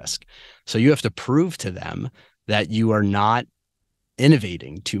R&D risk. So you have to prove to them that you are not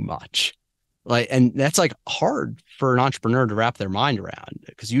innovating too much. And that's like hard for an entrepreneur to wrap their mind around,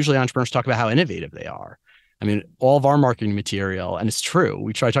 because usually entrepreneurs talk about how innovative they are. I mean, all of our marketing material, and it's true,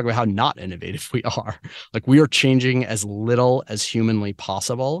 we try to talk about how not innovative we are. Like we are changing as little as humanly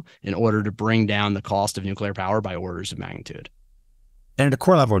possible in order to bring down the cost of nuclear power by orders of magnitude. And at a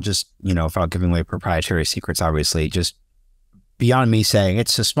core level, just, without giving away proprietary secrets, obviously, just beyond me saying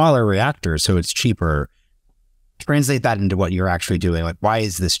it's a smaller reactor, so it's cheaper, translate that into what you're actually doing. Like, why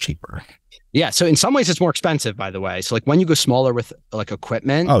is this cheaper? Yeah. So in some ways it's more expensive, by the way. So like when you go smaller with like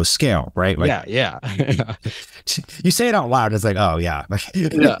equipment. Oh, scale, right? Like, yeah. You say it out loud. It's like, oh yeah.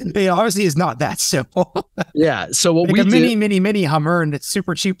 It obviously is not that simple. Yeah. So what like we mini Hummer, and it's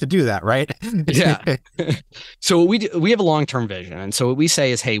super cheap to do that, right? Yeah. So what we do, we have a long-term vision. And so what we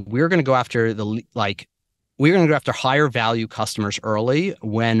say is, hey, we're going to go after higher value customers early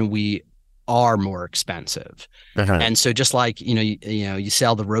when we are more expensive. And so just like, you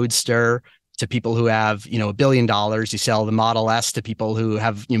sell the Roadster to people who have, $1 billion, you sell the Model S to people who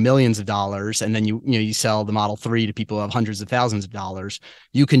have millions of dollars. And then you sell the Model 3 to people who have hundreds of thousands of dollars.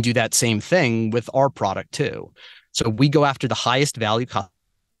 You can do that same thing with our product too. So we go after the highest value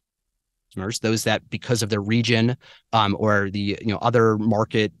customers, those that because of their region, or the, other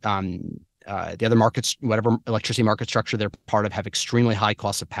market, the other markets, whatever electricity market structure they're part of, have extremely high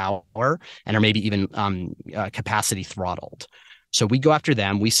costs of power and are maybe even capacity throttled. So we go after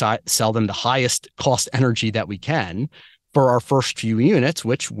them. We sell them the highest cost energy that we can for our first few units,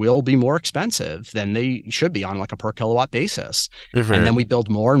 which will be more expensive than they should be on like a per kilowatt basis. And then we build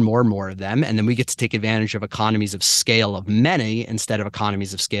more and more and more of them. And then we get to take advantage of economies of scale of many instead of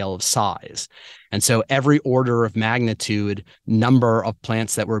economies of scale of size. And so every order of magnitude number of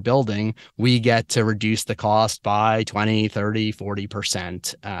plants that we're building, we get to reduce the cost by 20, 30,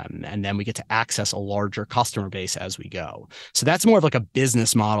 40%. And then we get to access a larger customer base as we go. So that's more of like a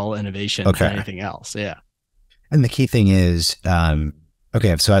business model innovation than anything else. Yeah. And the key thing is,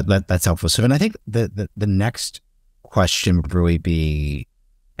 okay, so that's helpful. So, and I think the next question would really be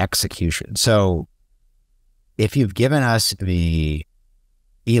execution. So if you've given us the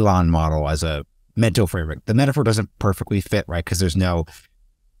Elon model as a mental framework, the metaphor doesn't perfectly fit, right? Because there's no,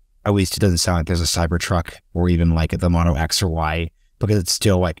 at least it doesn't sound like there's a Cybertruck or even like the Model X or Y, because it's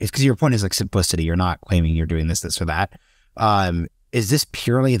still like, it's because your point is like simplicity. You're not claiming you're doing this or that. Is this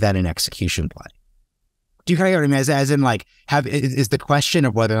purely then an execution play? Do you kind of get what I mean? As in like, is the question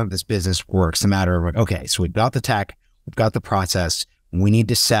of whether or not this business works a matter of like, okay, so we've got the tech, we've got the process, we need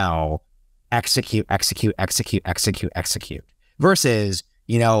to sell, execute, versus,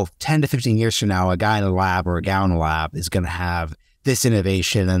 10 to 15 years from now, a guy in a lab or a gal in a lab is going to have this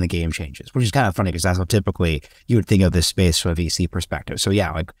innovation and the game changes, which is kind of funny because that's how typically you would think of this space from a VC perspective. So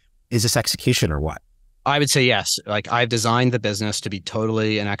yeah, like, is this execution or what? I would say yes. Like I've designed the business to be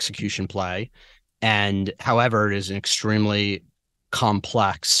totally an execution play. And however, it is an extremely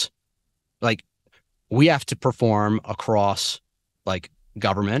complex, like we have to perform across like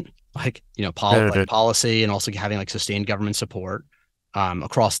government, like, policy, and also having like sustained government support,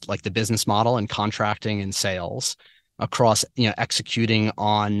 across like the business model and contracting and sales, across, executing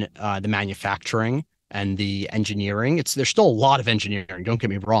on the manufacturing and the engineering. There's still a lot of engineering. Don't get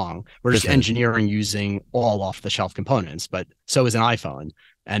me wrong. We're just engineering using all off the shelf components, but so is an iPhone.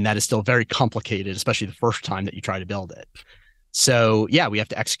 And that is still very complicated, especially the first time that you try to build it. So yeah, we have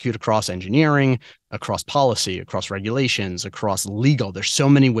to execute across engineering, across policy, across regulations, across legal. There's so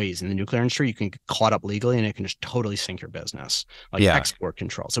many ways in the nuclear industry you can get caught up legally and it can just totally sink your business, like export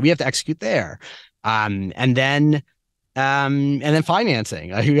control. So we have to execute there. And then financing,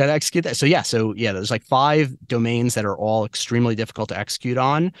 you got to execute that. So yeah, there's like 5 domains that are all extremely difficult to execute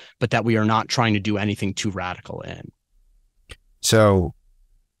on, but that we are not trying to do anything too radical in. So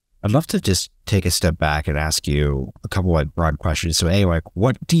I'd love to just take a step back and ask you a couple like broad questions. So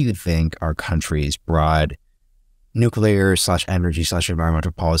what do you think our country's broad nuclear / energy /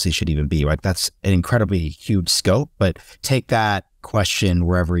 environmental policy should even be? Like that's an incredibly huge scope, but take that question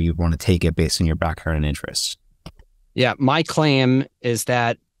wherever you want to take it based on your background and interests. Yeah, my claim is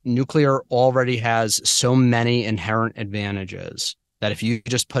that nuclear already has so many inherent advantages that if you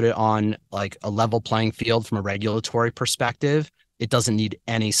just put it on like a level playing field from a regulatory perspective, it doesn't need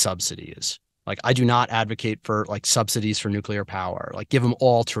any subsidies. Like I do not advocate for like subsidies for nuclear power. Like give them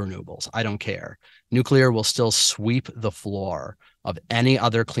all to renewables. I don't care. Nuclear will still sweep the floor of any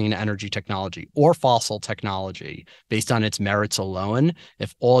other clean energy technology or fossil technology based on its merits alone,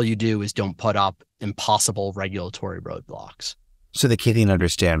 if all you do is don't put up impossible regulatory roadblocks. So the key thing to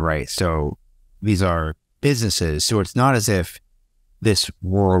understand, right? So these are businesses. So it's not as if this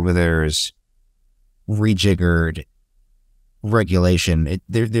world where there's rejiggered regulation,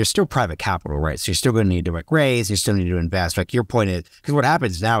 there's still private capital, right? So you're still going to need to like raise, you still need to invest. Like your point is, because what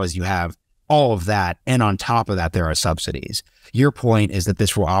happens now is you have all of that, and on top of that, there are subsidies. Your point is that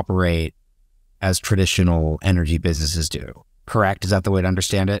this will operate as traditional energy businesses do, correct? Is that the way to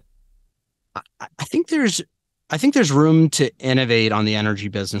understand it? I think there's room to innovate on the energy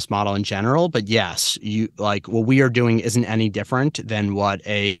business model in general, but yes, what we are doing isn't any different than what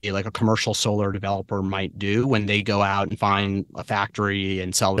a commercial solar developer might do when they go out and find a factory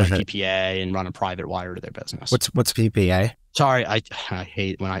and sell their PPA and run a private wire to their business. What's PPA? Sorry, I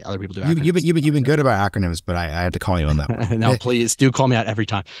hate when other people do acronyms. You've been good about acronyms, but I have to call you on that one. No, please do call me out every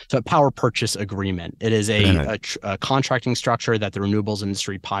time. So a power purchase agreement. It is a contracting structure that the renewables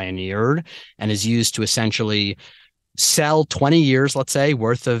industry pioneered and is used to essentially sell 20 years, let's say,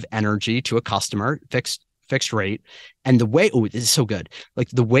 worth of energy to a customer, fixed rate. And the way, this is so good. Like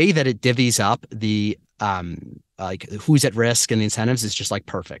the way that it divvies up the like who's at risk and the incentives is just like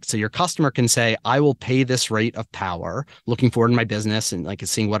perfect. So your customer can say, I will pay this rate of power, looking forward in my business and like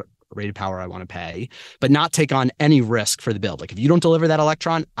seeing what rate of power I want to pay, but not take on any risk for the build. Like if you don't deliver that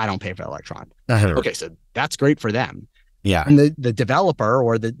electron, I don't pay for that electron. Okay, so that's great for them. Yeah. And the developer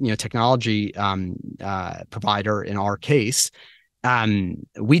or the technology provider in our case,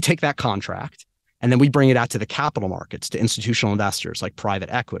 we take that contract and then we bring it out to the capital markets, to institutional investors like private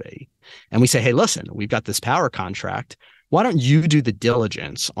equity. And we say, hey, listen, we've got this power contract. Why don't you do the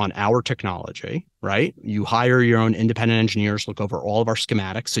diligence on our technology, right? You hire your own independent engineers, look over all of our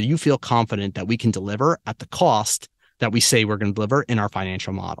schematics, so you feel confident that we can deliver at the cost that we say we're going to deliver in our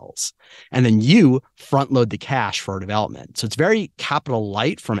financial models. And then you front load the cash for our development. So it's very capital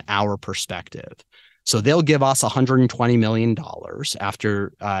light from our perspective. So they'll give us $120 million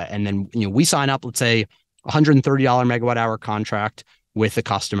after, and then we sign up, let's say, $130 megawatt hour contract with the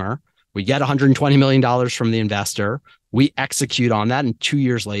customer. We get $120 million from the investor. We execute on that, and 2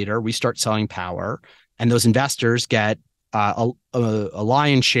 years later, we start selling power, and those investors get a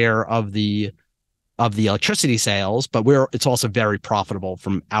lion's share of the electricity sales, but it's also very profitable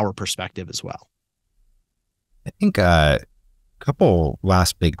from our perspective as well. I think a couple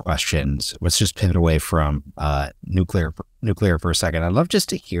last big questions. Let's just pivot away from nuclear for a second. I'd love just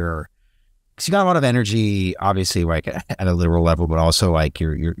to hear, because you got a lot of energy, obviously, like at a literal level, but also like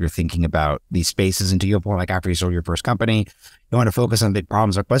you're thinking about these spaces. And to your point, like after you sold your first company, you want to focus on big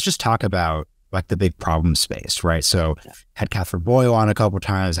problems. Like, let's just talk about like the big problem space, right? So had Catherine Boyle on a couple of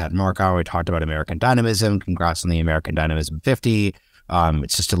times, had Mark on, we talked about American Dynamism. Congrats on the American Dynamism 50.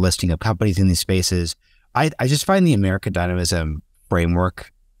 It's just a listing of companies in these spaces. I just find the American Dynamism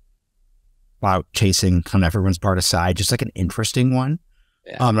framework, clout chasing on everyone's part aside, just like an interesting one.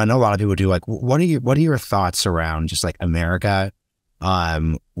 Yeah. I know a lot of people do. Like, what are your thoughts around just like America?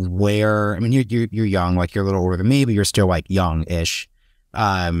 Where, I mean, you're young, like you're a little older than me, but you're still like young-ish.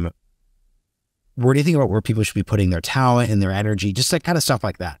 Where do you think about where people should be putting their talent and their energy, just like kind of stuff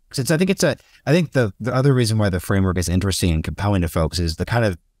like that? Because I think the other reason why the framework is interesting and compelling to folks is the kind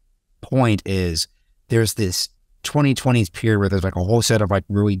of point is there's this 2020s period where there's like a whole set of like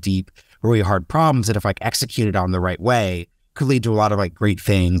really deep, really hard problems that if like executed on the right way could lead to a lot of like great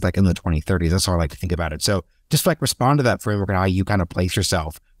things like in the 2030s. That's how I like to think about it. So just like respond to that framework and how you kind of place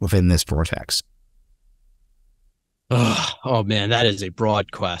yourself within this vortex. Oh man, that is a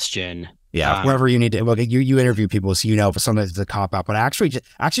broad question. Yeah, wherever you need to look, you interview people, so you know, but sometimes it's a cop out. But I actually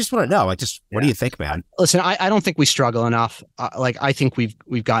just want to know, like, just what do you think, man? Listen, I don't think we struggle enough. Like, I think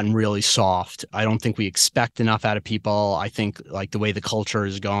we've gotten really soft. I don't think we expect enough out of people. I think like the way the culture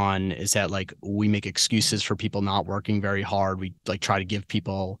has gone is that like we make excuses for people not working very hard. We like try to give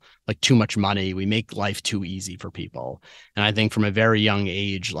people like too much money. We make life too easy for people. And I think from a very young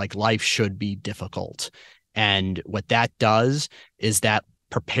age, like life should be difficult. And what that does is that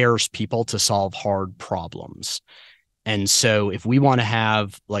prepares people to solve hard problems. And so if we want to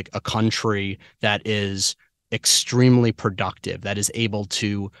have like a country that is extremely productive, that is able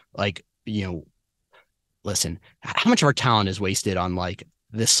to like, you know, listen, how much of our talent is wasted on like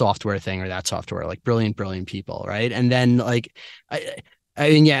this software thing or that software, like brilliant people, right? And then like, I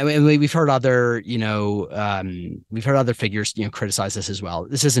mean, yeah, we've heard other, we've heard other figures, criticize this as well.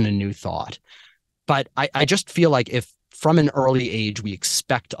 This isn't a new thought, but I just feel like if from an early age, we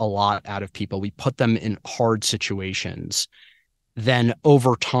expect a lot out of people, we put them in hard situations, then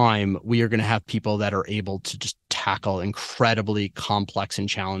over time, we are going to have people that are able to just tackle incredibly complex and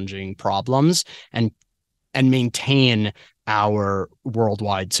challenging problems and maintain our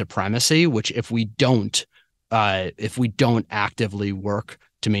worldwide supremacy, which if we don't actively work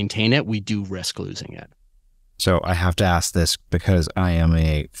to maintain it, we do risk losing it. So I have to ask this because I am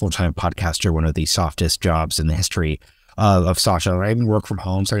a full-time podcaster, one of the softest jobs in the history of social. I even work from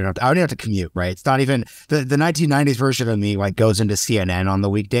home, so I don't have to commute, right? It's not even the 1990s version of me like goes into CNN on the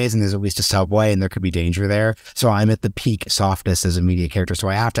weekdays and there's at least a subway and there could be danger there. So I'm at the peak softness as a media character. So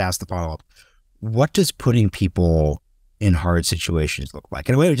I have to ask the follow-up. What does putting people in hard situations look like?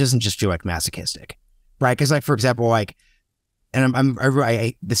 In a way, it doesn't just feel like masochistic, right? Because like, for example, like, and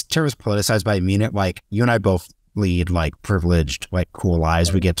this term is politicized, but I mean it, like you and I both lead like privileged, like cool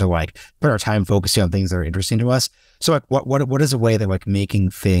lives. We get to like put our time focusing on things that are interesting to us. So like what is a way that like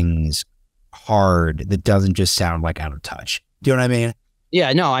making things hard that doesn't just sound like out of touch? Do you know what I mean?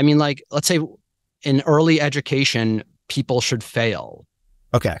 Yeah, no, I mean, like, let's say in early education, people should fail.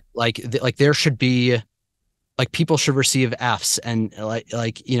 Okay. Like there should be, like people should receive Fs and like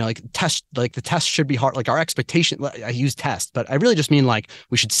test, like the test should be hard. Like our expectation, I use test, but I really just mean like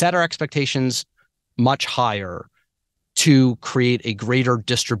we should set our expectations much higher to create a greater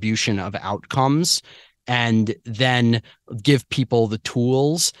distribution of outcomes and then give people the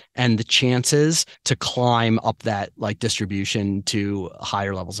tools and the chances to climb up that like distribution to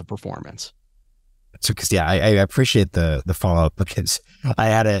higher levels of performance. So, because I appreciate the follow-up because I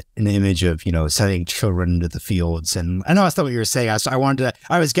had an image of, sending children into the fields, and I know that's not what you were saying.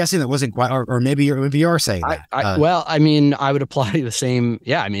 I was guessing that wasn't quite, or maybe you're saying that. Well, I mean, I would apply the same.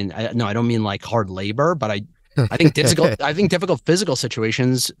 Yeah, I mean, I don't mean like hard labor, but I think difficult physical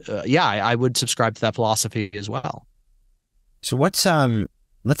situations. I would subscribe to that philosophy as well. So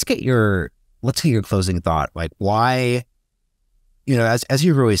let's get your closing thought. Like why, as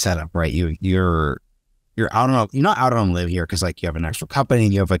you really set up, right? You're not out on a limb here because like you have an actual company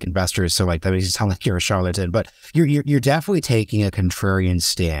and you have like investors. So like that makes it sound like you're a charlatan, but you're definitely taking a contrarian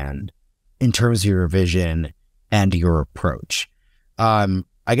stand in terms of your vision and your approach.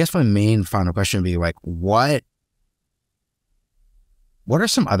 I guess my main final question would be like, what are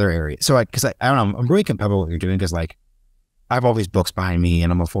some other areas? So like, cause I don't know, I'm really compelled by what you're doing. Cause like, I have all these books behind me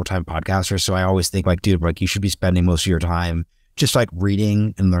and I'm a full-time podcaster. So I always think like, dude, like you should be spending most of your time just like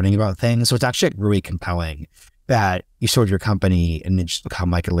reading and learning about things. So it's actually like really compelling that you sold your company and then just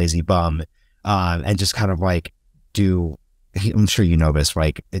become like a lazy bum. and just kind of like do, I'm sure you know this,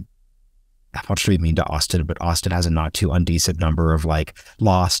 like I'm not sure you mean to Austin, but Austin has a not too undecent number of like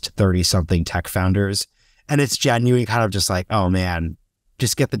lost 30 something tech founders. And it's genuinely kind of just like, oh man,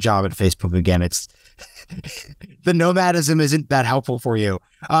 just get the job at Facebook again. It's the nomadism isn't that helpful for you.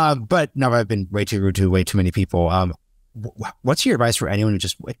 But no, I've been way too rude to way too many people. What's your advice for anyone who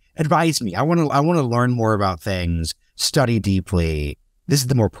just advise me? I want to learn more about things, study deeply. This is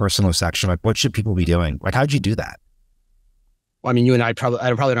the more personal section. Like, what should people be doing? Like, how'd you do that? Well, I mean, you and I probably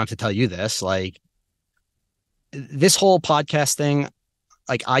don't have to tell you this. Like, this whole podcast thing,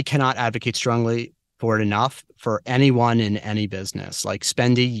 like, I cannot advocate strongly for it enough for anyone in any business. Like,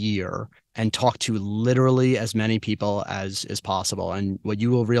 spend a year and talk to literally as many people as is possible. And what you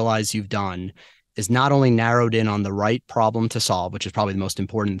will realize you've done is not only narrowed in on the right problem to solve, which is probably the most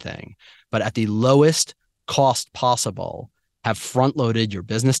important thing, but at the lowest cost possible, have front-loaded your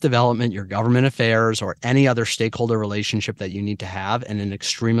business development, your government affairs, or any other stakeholder relationship that you need to have in an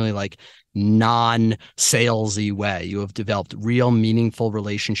extremely like non-salesy way. You have developed real meaningful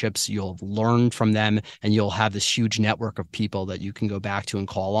relationships. You'll have learned from them, and you'll have this huge network of people that you can go back to and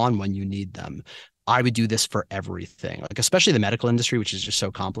call on when you need them. I would do this for everything, like especially the medical industry, which is just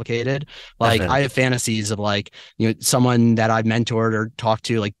so complicated. Like Definitely. I have fantasies of like, you know, someone that I've mentored or talked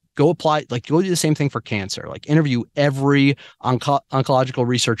to, like go apply, like go do the same thing for cancer, like interview every oncological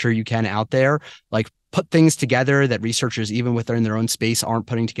researcher you can out there, like put things together that researchers, even within their own space, aren't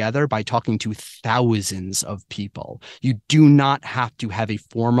putting together by talking to thousands of people. You do not have to have a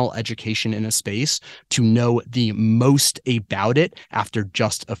formal education in a space to know the most about it after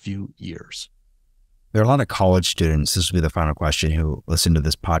just a few years. There are a lot of college students, this will be the final question, who listen to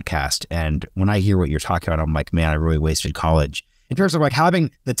this podcast. And when I hear what you're talking about, I'm like, man, I really wasted college. In terms of like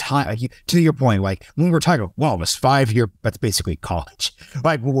having the time, to your point, like when we were talking about wellness, 5 year, that's basically college.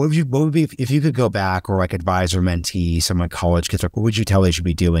 Like what would be, if you could go back or like advise or mentee some like college kids, like what would you tell they should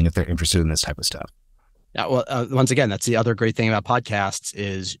be doing if they're interested in this type of stuff? Yeah, well, once again, that's the other great thing about podcasts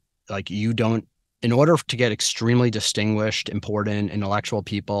is like you don't, in order to get extremely distinguished, important, intellectual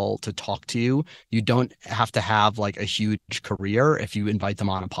people to talk to you, you don't have to have like a huge career if you invite them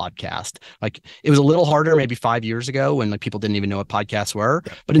on a podcast. Like it was a little harder maybe 5 years ago when like people didn't even know what podcasts were.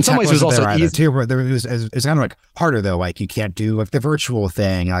 But in some ways, it was also easy. It's kind of like harder though. Like you can't do like the virtual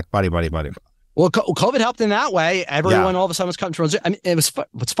thing, like buddy. Well, COVID helped in that way. Everyone all of a sudden was coming from Zoom. I mean, it was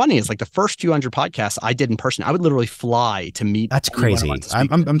what's funny is like the first few hundred podcasts I did in person, I would literally fly to meet. That's crazy.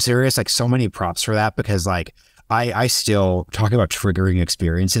 I'm serious. Like so many props for that because like I still talking about triggering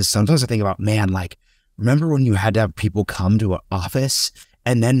experiences. Sometimes I think about, man, like remember when you had to have people come to an office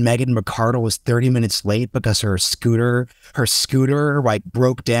and then Megan McArdle was 30 minutes late because her scooter like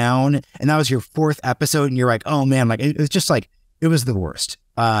broke down and that was your 4th episode and you're like, oh man, like it was just like, it was the worst.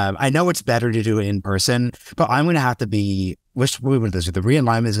 I know it's better to do it in person, but I'm going to have to be, the realignment is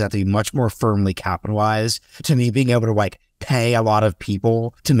going to have to be much more firmly capitalized to me being able to like pay a lot of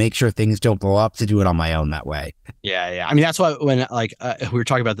people to make sure things don't blow up to do it on my own that way. Yeah. I mean, that's why when like we were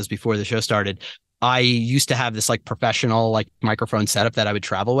talking about this before the show started, I used to have this like professional like microphone setup that I would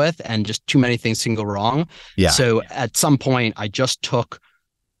travel with and just too many things can go wrong. Yeah. So at some point I just took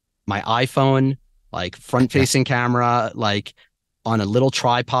my iPhone, like front facing camera, like on a little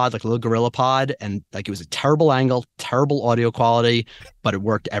tripod, like a little gorilla pod. And like, it was a terrible angle, terrible audio quality, but it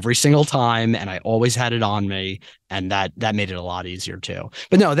worked every single time. And I always had it on me. And that made it a lot easier too.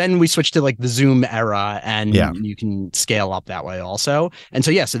 But no, then we switched to like the Zoom era and you can scale up that way also. And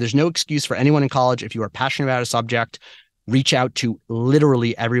so, so there's no excuse for anyone in college. If you are passionate about a subject, reach out to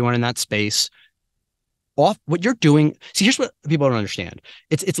literally everyone in that space. Off what you're doing. See, here's what people don't understand.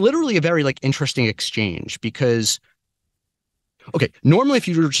 It's literally a very like interesting exchange because okay, normally if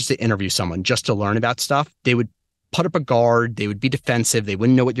you were just to interview someone just to learn about stuff, they would put up a guard, they would be defensive, they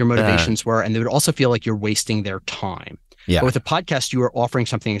wouldn't know what your motivations were, and they would also feel like you're wasting their time. Yeah. But with a podcast, you are offering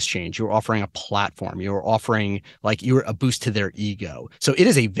something in exchange. You're offering a platform. You're offering like you're a boost to their ego. So it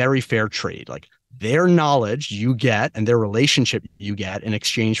is a very fair trade. Like their knowledge you get and their relationship you get in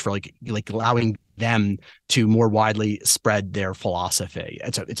exchange for like allowing them to more widely spread their philosophy.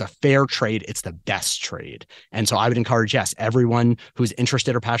 It's a fair trade. It's the best trade. And so I would encourage, everyone who's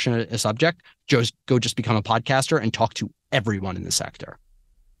interested or passionate in a subject, just become a podcaster and talk to everyone in the sector.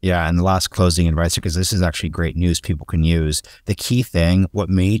 Yeah. And the last closing advice, because this is actually great news people can use. The key thing, what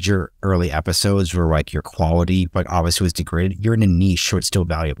made your early episodes were like your quality, but obviously was degraded. You're in a niche, so it's still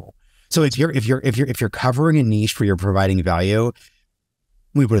valuable. So if you're covering a niche where you're providing value,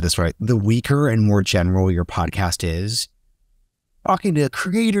 we put it this way, the weaker and more general your podcast is, talking to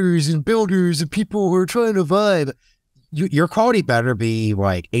creators and builders and people who are trying to vibe, your quality better be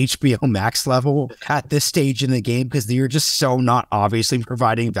like HBO Max level at this stage in the game, because you're just so not obviously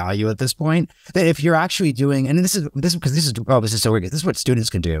providing value at this point, that if you're actually doing, and this is so weird. This is what students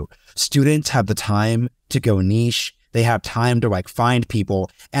can do. Students have the time to go niche. They have time to like find people.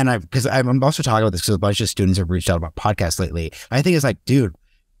 And because I'm also talking about this because a bunch of students have reached out about podcasts lately. I think it's like, dude,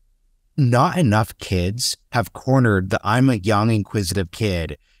 not enough kids have cornered the I'm a young, inquisitive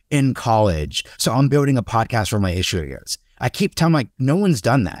kid in college, so I'm building a podcast for my issue years. I keep telling like no one's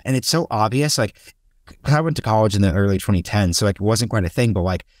done that, and it's so obvious. Like, cause I went to college in the early 2010s, so like it wasn't quite a thing. But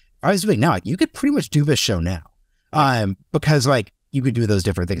like I was doing now, like you could pretty much do this show now, because like you could do those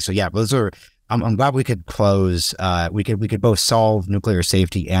different things. So yeah, those are. I'm glad we could close. We could both solve nuclear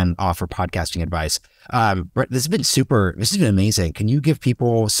safety and offer podcasting advice. Brett, this has been super. This has been amazing. Can you give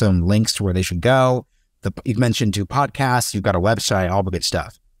people some links to where they should go? You've mentioned 2 podcasts. You've got a website, all the good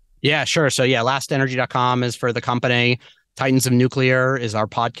stuff. Yeah, sure. So yeah, lastenergy.com is for the company. Titans of Nuclear is our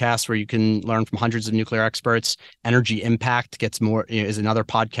podcast where you can learn from hundreds of nuclear experts. Energy Impact is another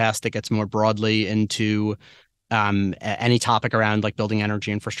podcast that gets more broadly into any topic around like building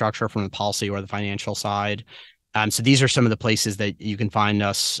energy infrastructure from the policy or the financial side. So these are some of the places that you can find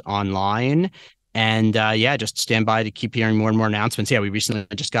us online. And just stand by to keep hearing more and more announcements. Yeah, we recently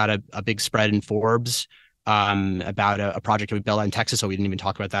just got a big spread in Forbes about a project that we built out in Texas. So we didn't even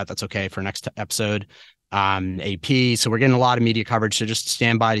talk about that. That's okay for next episode. AP. So we're getting a lot of media coverage. So just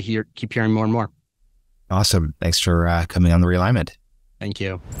stand by to keep hearing more and more. Awesome. Thanks for coming on the Realignment. Thank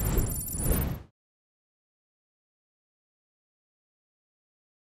you.